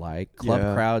America is like.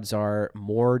 Club crowds are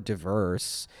more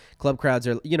diverse. Club crowds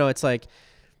are, you know, it's like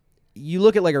you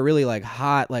look at like a really like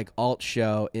hot like alt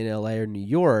show in LA or New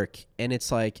York, and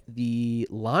it's like the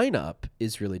lineup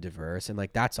is really diverse and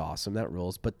like that's awesome, that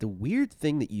rules. But the weird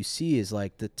thing that you see is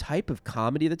like the type of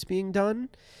comedy that's being done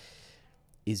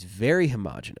is very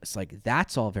homogenous. Like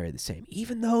that's all very the same.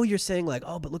 Even though you're saying like,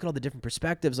 oh, but look at all the different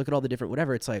perspectives, look at all the different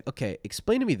whatever. It's like, okay,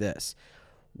 explain to me this.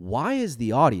 Why is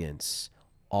the audience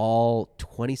all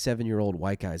 27-year-old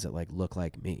white guys that like look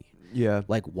like me? Yeah.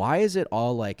 Like, why is it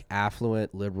all like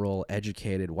affluent, liberal,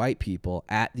 educated white people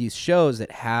at these shows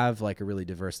that have like a really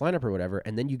diverse lineup or whatever?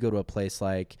 And then you go to a place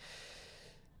like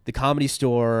the Comedy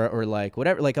Store or like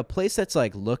whatever, like a place that's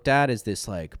like looked at as this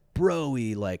like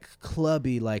bro-y, like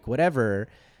clubby, like whatever.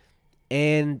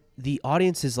 And the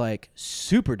audience is like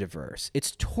super diverse.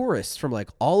 It's tourists from like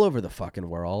all over the fucking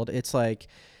world. It's like,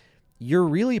 you're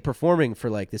really performing for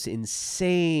like this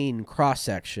insane cross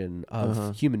section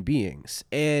of human beings.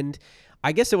 And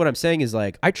I guess that what I'm saying is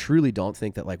like, I truly don't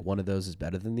think that like one of those is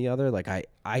better than the other. Like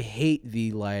I hate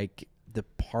the like the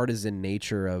partisan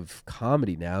nature of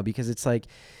comedy now, because it's like,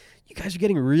 you guys are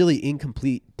getting really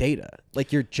incomplete data.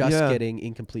 Like you're just getting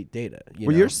incomplete data.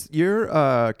 You know? You're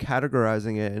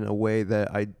categorizing it in a way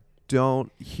that I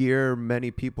don't hear many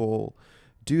people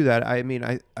do that. I mean,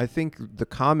 I think the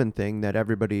common thing that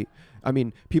everybody, I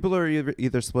mean, people are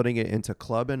either splitting it into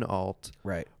club and alt,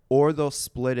 right? Or they'll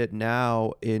split it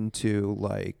now into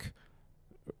like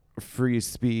free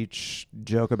speech,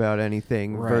 joke about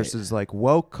anything versus like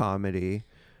woke comedy.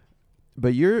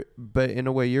 But in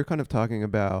a way you're kind of talking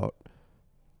about,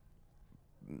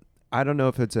 I don't know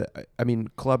if it's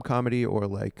club comedy or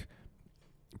like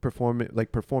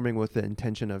performing with the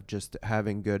intention of just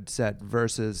having good set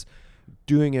versus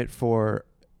doing it for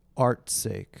art's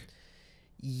sake.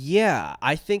 Yeah,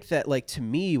 I think that like to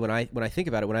me when I think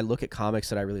about it, when I look at comics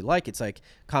that I really like, it's like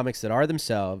comics that are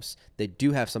themselves. They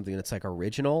do have something that's like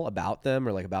original about them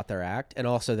or like about their act, and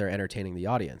also they're entertaining the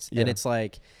audience. Yeah. And it's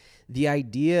like the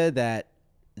idea that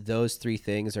those three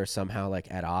things are somehow like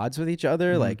at odds with each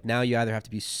other. Like now you either have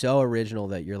to be so original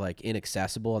that you're like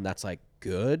inaccessible and that's like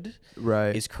good,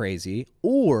 right, is crazy,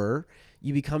 or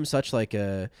you become such like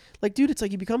a, like, dude, it's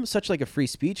like you become such like a free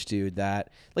speech dude that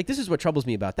like, this is what troubles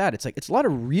me about that. It's like, it's a lot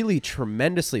of really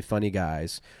tremendously funny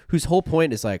guys whose whole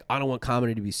point is like, I don't want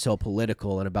comedy to be so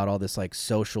political and about all this like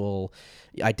social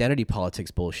identity politics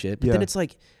bullshit. But then it's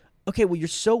like, okay, well, you're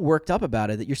so worked up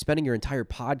about it that you're spending your entire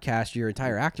podcast, your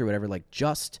entire act or whatever, like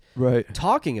just Right.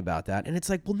 talking about that. And it's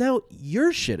like, well, now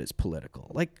your shit is political.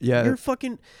 Like, Yeah. you're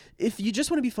fucking, if you just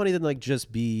want to be funny, then like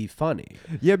just be funny.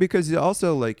 Yeah, because you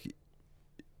also like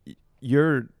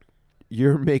you're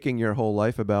making your whole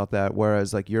life about that,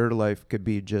 whereas like your life could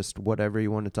be just whatever you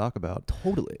want to talk about.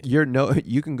 Totally.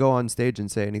 You can go on stage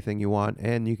and say anything you want,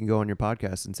 and you can go on your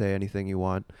podcast and say anything you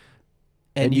want.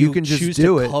 And you can just choose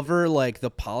to cover like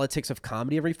the politics of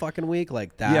comedy every fucking week.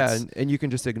 Like that's and you can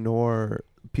just ignore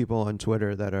people on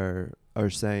Twitter that are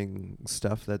saying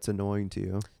stuff that's annoying to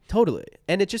you. Totally.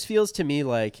 And it just feels to me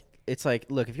like it's like,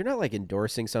 look, if you're not like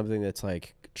endorsing something that's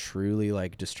like truly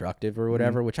like destructive or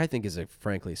whatever, which I think is a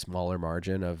frankly smaller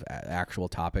margin of actual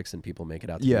topics than people make it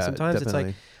out to be sometimes, definitely.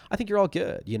 it's like I think you're all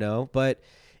good, you know? But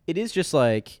it is just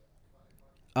like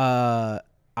I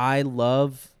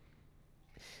love.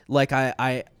 Like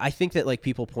I think that like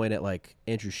people point at like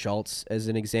Andrew Schultz as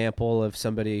an example of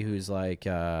somebody who's like,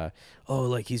 oh,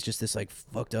 like he's just this like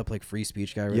fucked up like free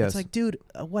speech guy. Right? Yes. It's like, dude,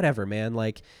 whatever, man.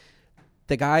 Like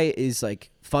the guy is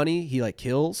like funny. He like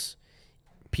kills.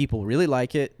 People really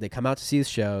like it. They come out to see his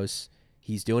shows.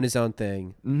 He's doing his own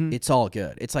thing. It's all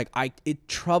good. It's like it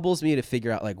troubles me to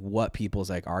figure out like what people's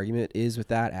like argument is with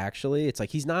that. Actually, it's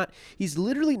like he's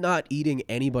literally not eating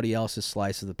anybody else's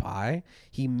slice of the pie.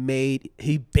 He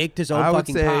baked his own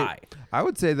fucking pie. I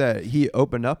would say that he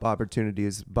opened up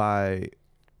opportunities by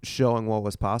showing what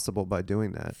was possible by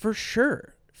doing that. For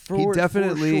sure. He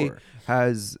definitely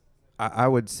has. I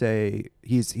would say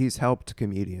he's helped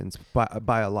comedians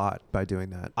by a lot by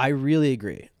doing that. I really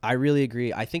agree.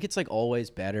 I think it's like always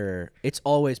better. It's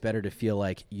always better to feel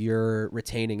like you're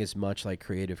retaining as much like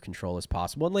creative control as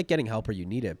possible and like getting help where you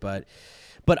need it. But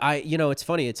it's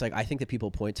funny. It's like I think that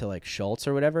people point to like Schultz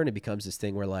or whatever, and it becomes this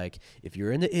thing where like if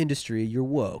you're in the industry, you're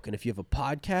woke, and if you have a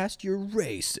podcast, you're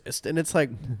racist. And it's like,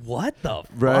 what the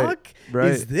fuck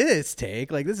is this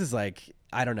take? Like this is like.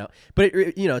 I don't know, but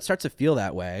it starts to feel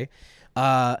that way.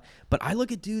 But I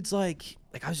look at dudes like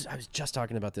I was just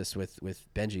talking about this with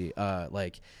Benji.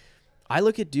 Like I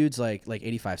look at dudes like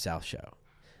 85 South Show,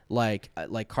 like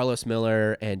Carlos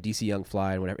Miller and DC Young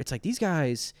Fly and whatever. It's like these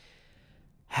guys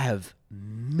have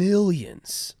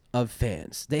millions of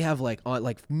fans. They have like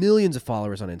millions of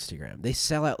followers on Instagram. They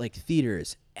sell out like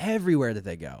theaters everywhere that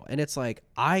they go, and it's like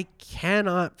I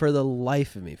cannot for the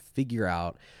life of me figure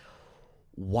out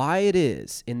why it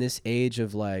is in this age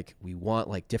of like we want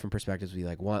like different perspectives, we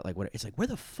like want like what it's like where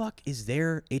the fuck is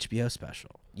their HBO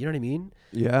special? You know what I mean?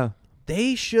 Yeah.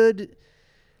 They should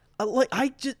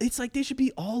it's like they should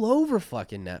be all over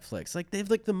fucking Netflix. Like they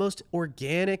have like the most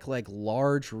organic like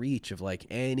large reach of like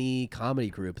any comedy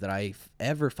group that I've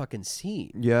ever fucking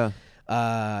seen. Yeah.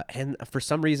 And for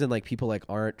some reason like people like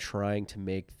aren't trying to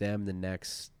make them the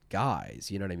next guys,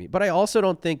 you know what I mean? But I also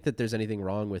don't think that there's anything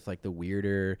wrong with like the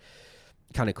weirder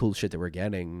kind of cool shit that we're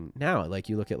getting now. Like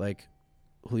you look at like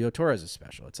Julio Torres'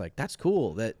 special. It's like that's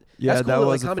cool. That's cool that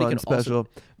was like, a fun special.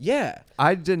 Yeah,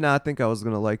 I did not think I was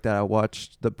gonna like that. I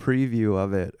watched the preview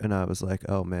of it and I was like,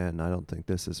 oh man, I don't think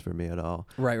this is for me at all.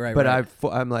 Right. But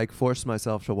I'm like forced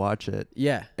myself to watch it.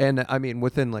 Yeah, and I mean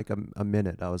within like a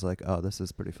minute, I was like, oh, this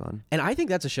is pretty fun. And I think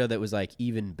that's a show that was like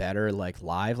even better like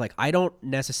live. Like I don't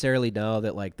necessarily know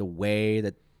that like the way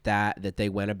that they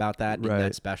went about that in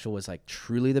that special was like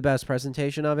truly the best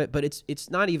presentation of it, but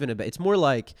it's not even it's more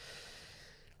like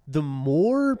the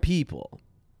more people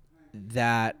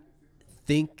that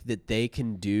think that they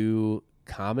can do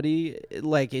comedy,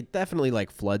 like it definitely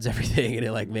like floods everything and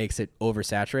it like makes it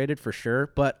oversaturated for sure.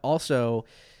 But also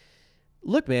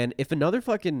look, man, if another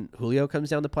fucking Julio comes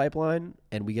down the pipeline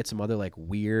and we get some other like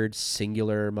weird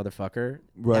singular motherfucker,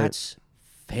 that's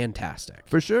fantastic.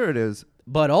 For sure it is.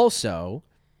 But also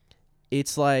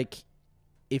it's like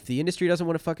if the industry doesn't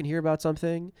want to fucking hear about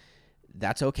something,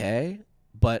 that's okay.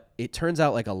 But it turns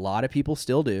out like a lot of people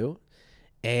still do.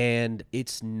 And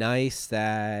it's nice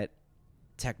that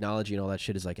technology and all that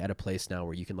shit is like at a place now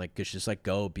where you can like just like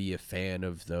go be a fan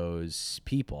of those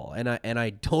people. And I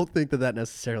don't think that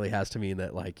necessarily has to mean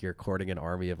that like you're courting an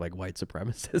army of like white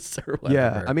supremacists or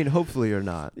whatever. Yeah, I mean hopefully you're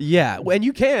not. Yeah, and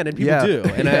you can, and people do.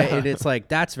 And and it's like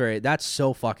that's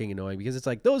so fucking annoying because it's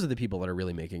like those are the people that are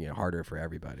really making it harder for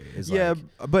everybody.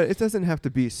 But it doesn't have to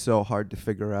be so hard to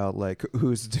figure out like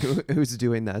who's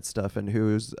doing that stuff and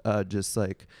who's just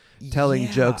like telling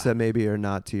jokes that maybe are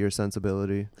not to your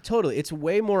sensibility. Totally. It's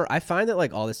way more, I find that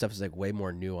like all this stuff is like way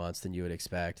more nuanced than you would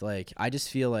expect. Like I just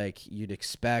feel like you'd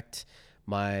expect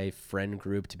my friend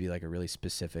group to be like a really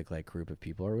specific like group of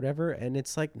people or whatever, and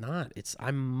it's like not.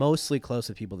 I'm mostly close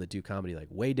with people that do comedy like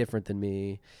way different than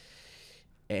me.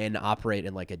 and operate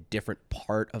in like a different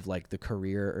part of like the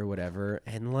career or whatever.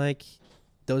 And like,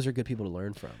 those are good people to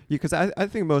learn from. Yeah, because I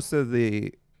think most of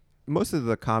the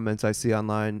comments I see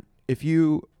online, if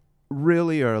you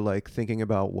really are like thinking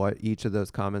about what each of those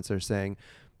comments are saying,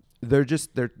 they're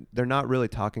not really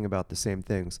talking about the same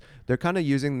things. They're kind of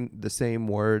using the same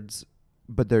words,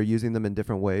 but they're using them in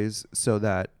different ways so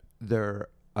that their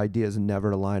ideas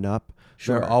never line up.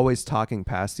 Sure. They're always talking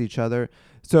past each other.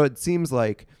 So it seems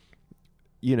like,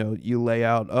 you know, you lay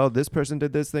out, oh, this person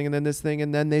did this thing and then this thing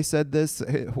and then they said this.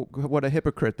 What a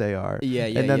hypocrite they are. Yeah,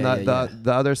 And then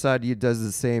the other side does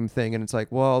the same thing, and it's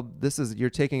like, well,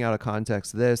 you're taking out of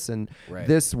context this, and right.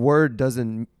 this word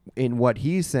doesn't, in what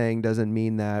he's saying, doesn't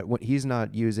mean that. What he's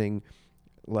not using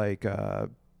like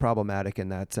problematic in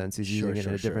that sense. He's using it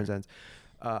in a different sense.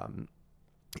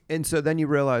 And so then you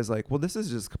realize, like, well, this is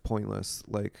just pointless.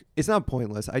 Like, it's not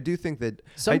pointless. I do think that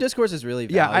some discourse is really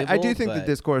valuable. I do think that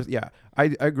discourse. Yeah,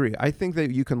 I agree. I think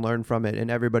that you can learn from it, and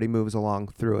everybody moves along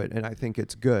through it, and I think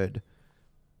it's good.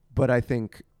 But I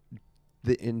think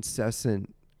the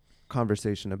incessant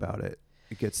conversation about it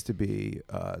gets to be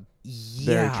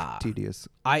very tedious.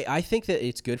 I think that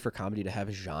it's good for comedy to have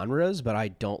genres, but I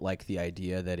don't like the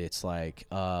idea that it's like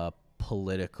a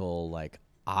political like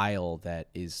aisle that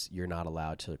is you're not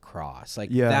allowed to cross. Like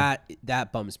that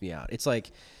bums me out. It's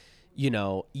like, you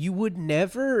know, you would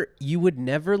never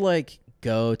like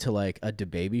go to like a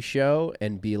DaBaby show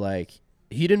and be like,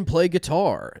 he didn't play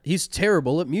guitar, he's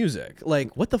terrible at music.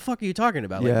 Like, what the fuck are you talking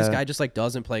about? Like, this guy just like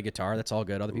doesn't play guitar, that's all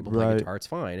good. Other people play guitar, it's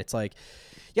fine. It's like,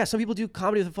 yeah, some people do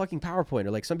comedy with a fucking PowerPoint,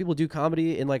 or like some people do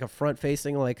comedy in like a front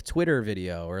facing like Twitter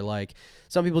video, or like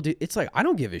some people do. It's like, I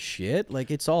don't give a shit.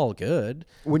 Like, it's all good.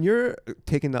 When you're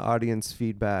taking the audience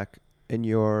feedback and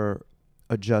you're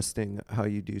adjusting how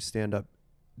you do stand up,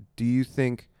 do you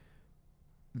think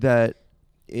that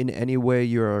in any way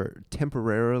you're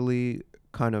temporarily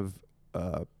kind of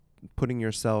putting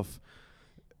yourself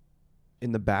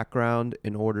in the background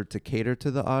in order to cater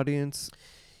to the audience?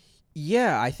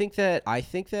 Yeah, I think that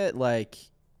like,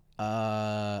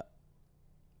 I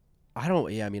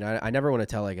mean, I never want to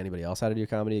tell like anybody else how to do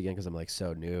comedy again, because I'm like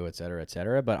so new, et cetera, et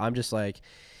cetera. But I'm just like,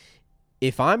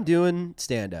 if I'm doing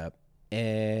stand up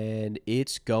and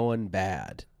it's going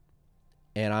bad,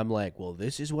 and I'm like, well,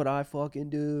 this is what I fucking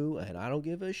do, and I don't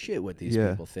give a shit what these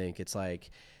people think. It's like,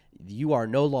 you are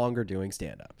no longer doing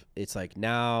stand up. It's like,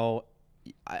 now,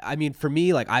 I mean, for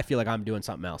me, like, I feel like I'm doing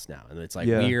something else now, and it's like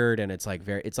weird, and it's like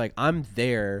it's like I'm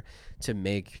there to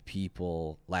make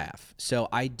people laugh. So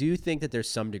I do think that there's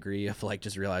some degree of like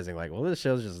just realizing like, well, this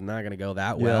show's just not gonna go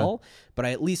that well, but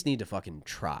I at least need to fucking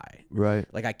try. Right.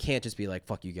 Like, I can't just be like,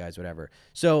 fuck you guys, whatever.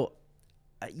 So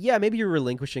yeah, maybe you're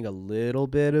relinquishing a little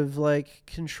bit of like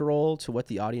control to what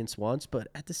the audience wants, but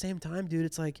at the same time, dude,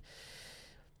 it's like,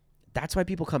 that's why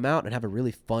people come out and have a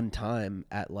really fun time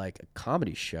at like a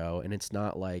comedy show, and it's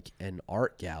not like an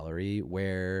art gallery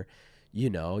where, you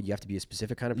know, you have to be a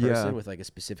specific kind of person with like a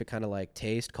specific kind of like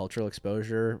taste, cultural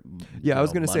exposure. Yeah, I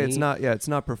was going to say it's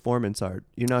not performance art.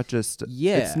 You're not just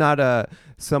it's not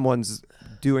someone's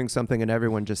doing something and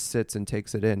everyone just sits and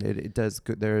takes it in. It does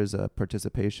there is a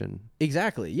participation.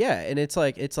 Exactly. Yeah, and it's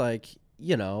like,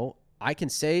 you know, I can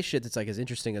say shit that's like as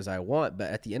interesting as I want,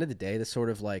 but at the end of the day, the sort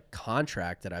of like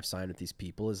contract that I've signed with these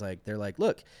people is like, they're like,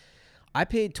 look, I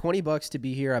paid $20 to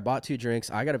be here. I bought 2 drinks.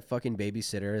 I got a fucking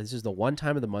babysitter. This is the one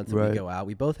time of the month that we go out.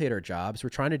 We both hate our jobs. We're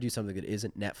trying to do something that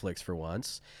isn't Netflix for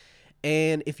once.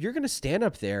 And if you're going to stand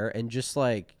up there and just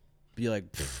like be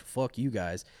like, fuck you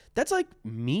guys, that's like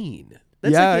mean.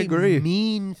 That's like I agree.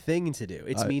 Mean thing to do.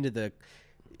 It's mean to the,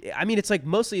 I mean, it's like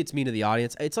mostly it's mean to the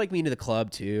audience. It's like mean to the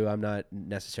club too. I'm not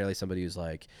necessarily somebody who's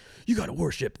like, you got to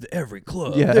worship every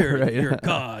club. They're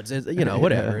gods. You know,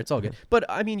 whatever. It's all good. But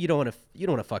I mean, you don't want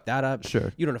to fuck that up.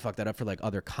 Sure. You don't want to fuck that up for like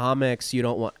other comics. You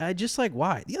don't want. I just like,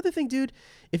 why? The other thing, dude,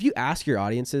 if you ask your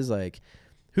audiences like,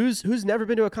 who's never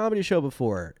been to a comedy show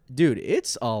before, dude,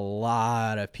 it's a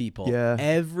lot of people. Yeah.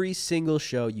 Every single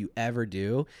show you ever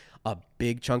do, a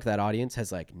big chunk of that audience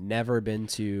has like never been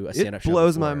to a stand-up show. It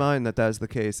blows before. my mind that is the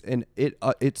case, and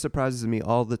it surprises me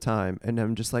all the time. And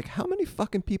I'm just like, how many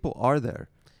fucking people are there?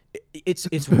 It's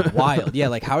wild. Yeah,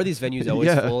 like how are these venues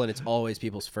always full, and it's always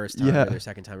people's first time or their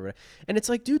second time or whatever. And it's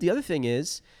like, dude, the other thing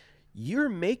is, you're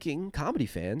making comedy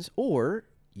fans or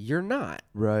you're not.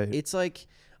 Right. It's like,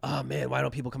 oh man, why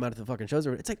don't people come out to the fucking shows?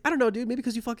 It's like, I don't know, dude. Maybe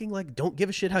because you fucking like don't give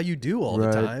a shit how you do all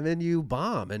the time, and you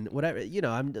bomb and whatever. You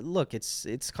know, look,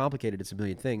 it's complicated. It's a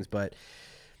million things, but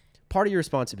part of your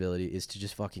responsibility is to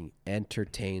just fucking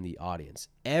entertain the audience.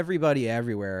 Everybody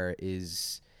everywhere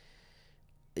is.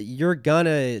 You're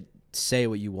gonna say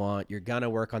what you want. You're gonna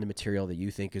work on the material that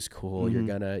you think is cool. You're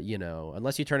gonna, you know,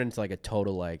 unless you turn it into like a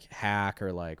total like hack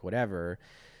or like whatever,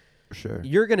 Sure.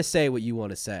 you're gonna say what you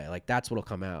want to say. Like that's what'll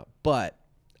come out. But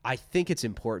I think it's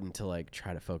important to like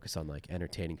try to focus on like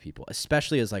entertaining people,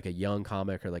 especially as like a young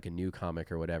comic or like a new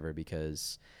comic or whatever,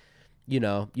 because you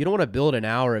know, you don't want to build an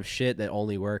hour of shit that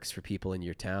only works for people in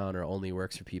your town or only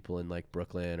works for people in like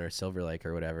Brooklyn or Silver Lake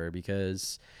or whatever,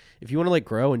 because if you want to like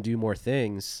grow and do more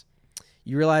things,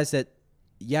 you realize that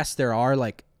yes, there are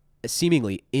like a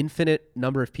seemingly infinite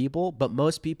number of people, but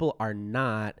most people are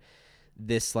not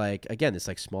this like, again, this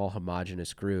like small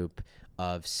homogenous group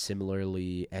of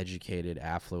similarly educated,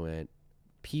 affluent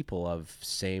people of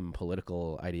same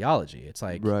political ideology. It's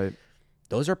like, Right.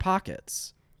 those are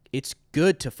pockets. It's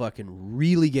good to fucking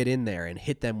really get in there and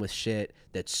hit them with shit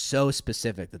that's so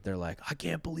specific that they're like, I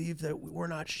can't believe that we're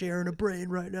not sharing a brain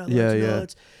right now. That's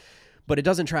nuts. But it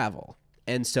doesn't travel.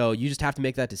 And so you just have to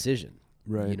make that decision.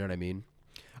 Right. You know what I mean?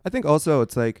 I think also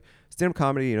it's like stand-up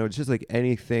comedy, you know, it's just like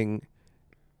anything,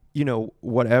 you know,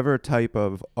 whatever type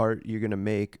of art you're going to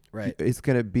make, Right. it's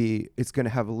going to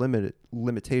have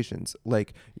limitations.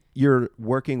 Like you're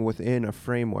working within a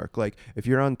framework. Like if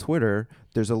you're on Twitter,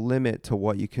 there's a limit to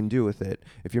what you can do with it.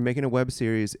 If you're making a web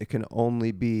series, it can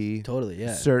only be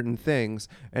certain things.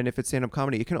 And if it's stand-up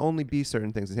comedy, it can only be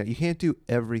certain things. You can't do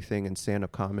everything in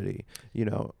stand-up comedy, you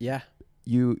know. Yeah.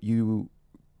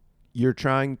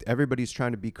 Everybody's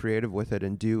trying to be creative with it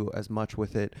and do as much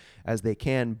with it as they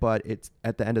can, but it's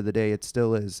at the end of the day, it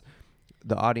still is,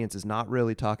 the audience is not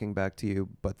really talking back to you,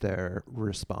 but they're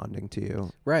responding to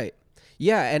you. Right.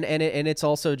 Yeah. And it's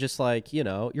also just like, you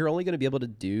know, you're only going to be able to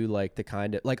do like the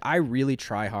kind of, like, I really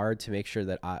try hard to make sure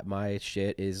that my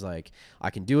shit is like, I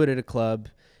can do it at a club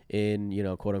in, you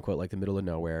know, quote unquote, like the middle of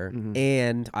nowhere.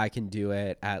 And I can do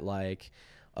it at like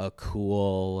a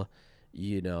cool,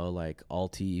 you know, like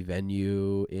alti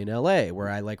venue in LA where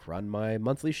I like run my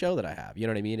monthly show that I have. You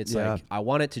know what I mean? It's like, I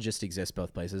want it to just exist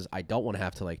both places. I don't want to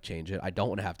have to like change it. I don't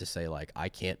want to have to say like, I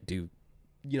can't do,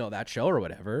 you know, that show or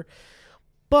whatever.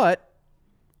 But,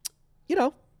 you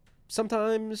know,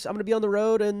 sometimes I'm going to be on the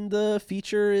road and the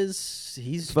feature is,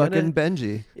 he's fucking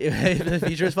Benji. The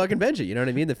feature is fucking Benji. You know what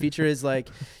I mean? The feature is like,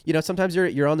 you know, sometimes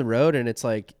you're on the road and it's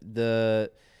like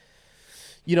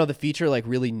you know, the feature like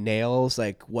really nails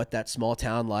like what that small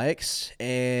town likes,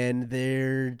 and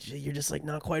you're just like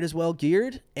not quite as well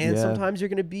geared. And sometimes you're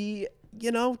going to be,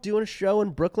 you know, doing a show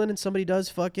in Brooklyn and somebody does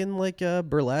fucking like a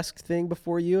burlesque thing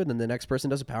before you. And then the next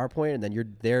person does a PowerPoint and then you're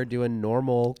there doing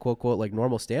normal, quote, quote, like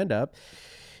normal stand up.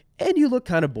 And you look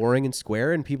kind of boring and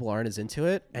square and people aren't as into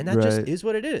it. And that just is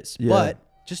what it is. Yeah. But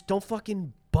just don't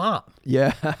fucking bomb.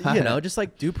 Yeah. You know, just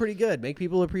like do pretty good. Make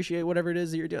people appreciate whatever it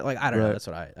is that you're doing. Like, I don't know. That's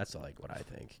like what I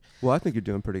think. Well, I think you're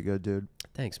doing pretty good, dude.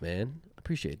 Thanks, man.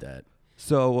 Appreciate that.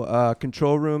 So,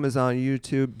 Control Room is on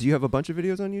YouTube. Do you have a bunch of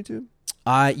videos on YouTube?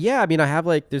 Yeah, I mean, I have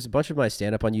like, there's a bunch of my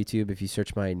stand-up on YouTube. If you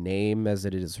search my name as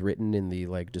it is written in the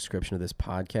like description of this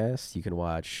podcast, you can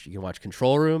watch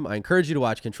Control Room. I encourage you to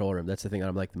watch Control Room. That's the thing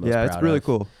I'm like the most proud of. Yeah, it's really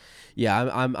cool. Yeah,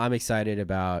 I'm excited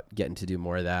about getting to do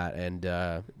more of that, and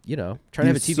you know, trying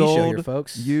to have a TV show here,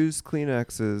 folks. Used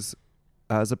Kleenexes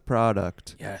as a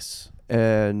product. Yes.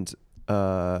 And in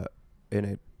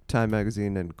a Time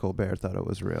Magazine and Colbert thought it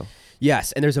was real.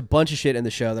 Yes, and there's a bunch of shit in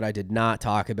the show that I did not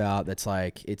talk about. That's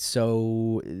like, it's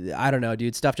so, I don't know,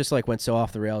 dude. Stuff just like went so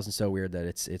off the rails and so weird that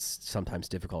it's sometimes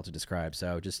difficult to describe.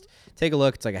 So just take a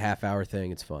look. It's like a half-hour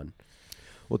thing. It's fun.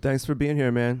 Well, thanks for being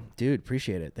here, man. Dude,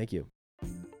 appreciate it. Thank you.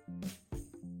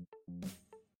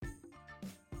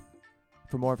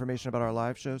 For more information about our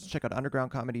live shows, check out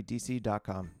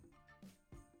undergroundcomedydc.com.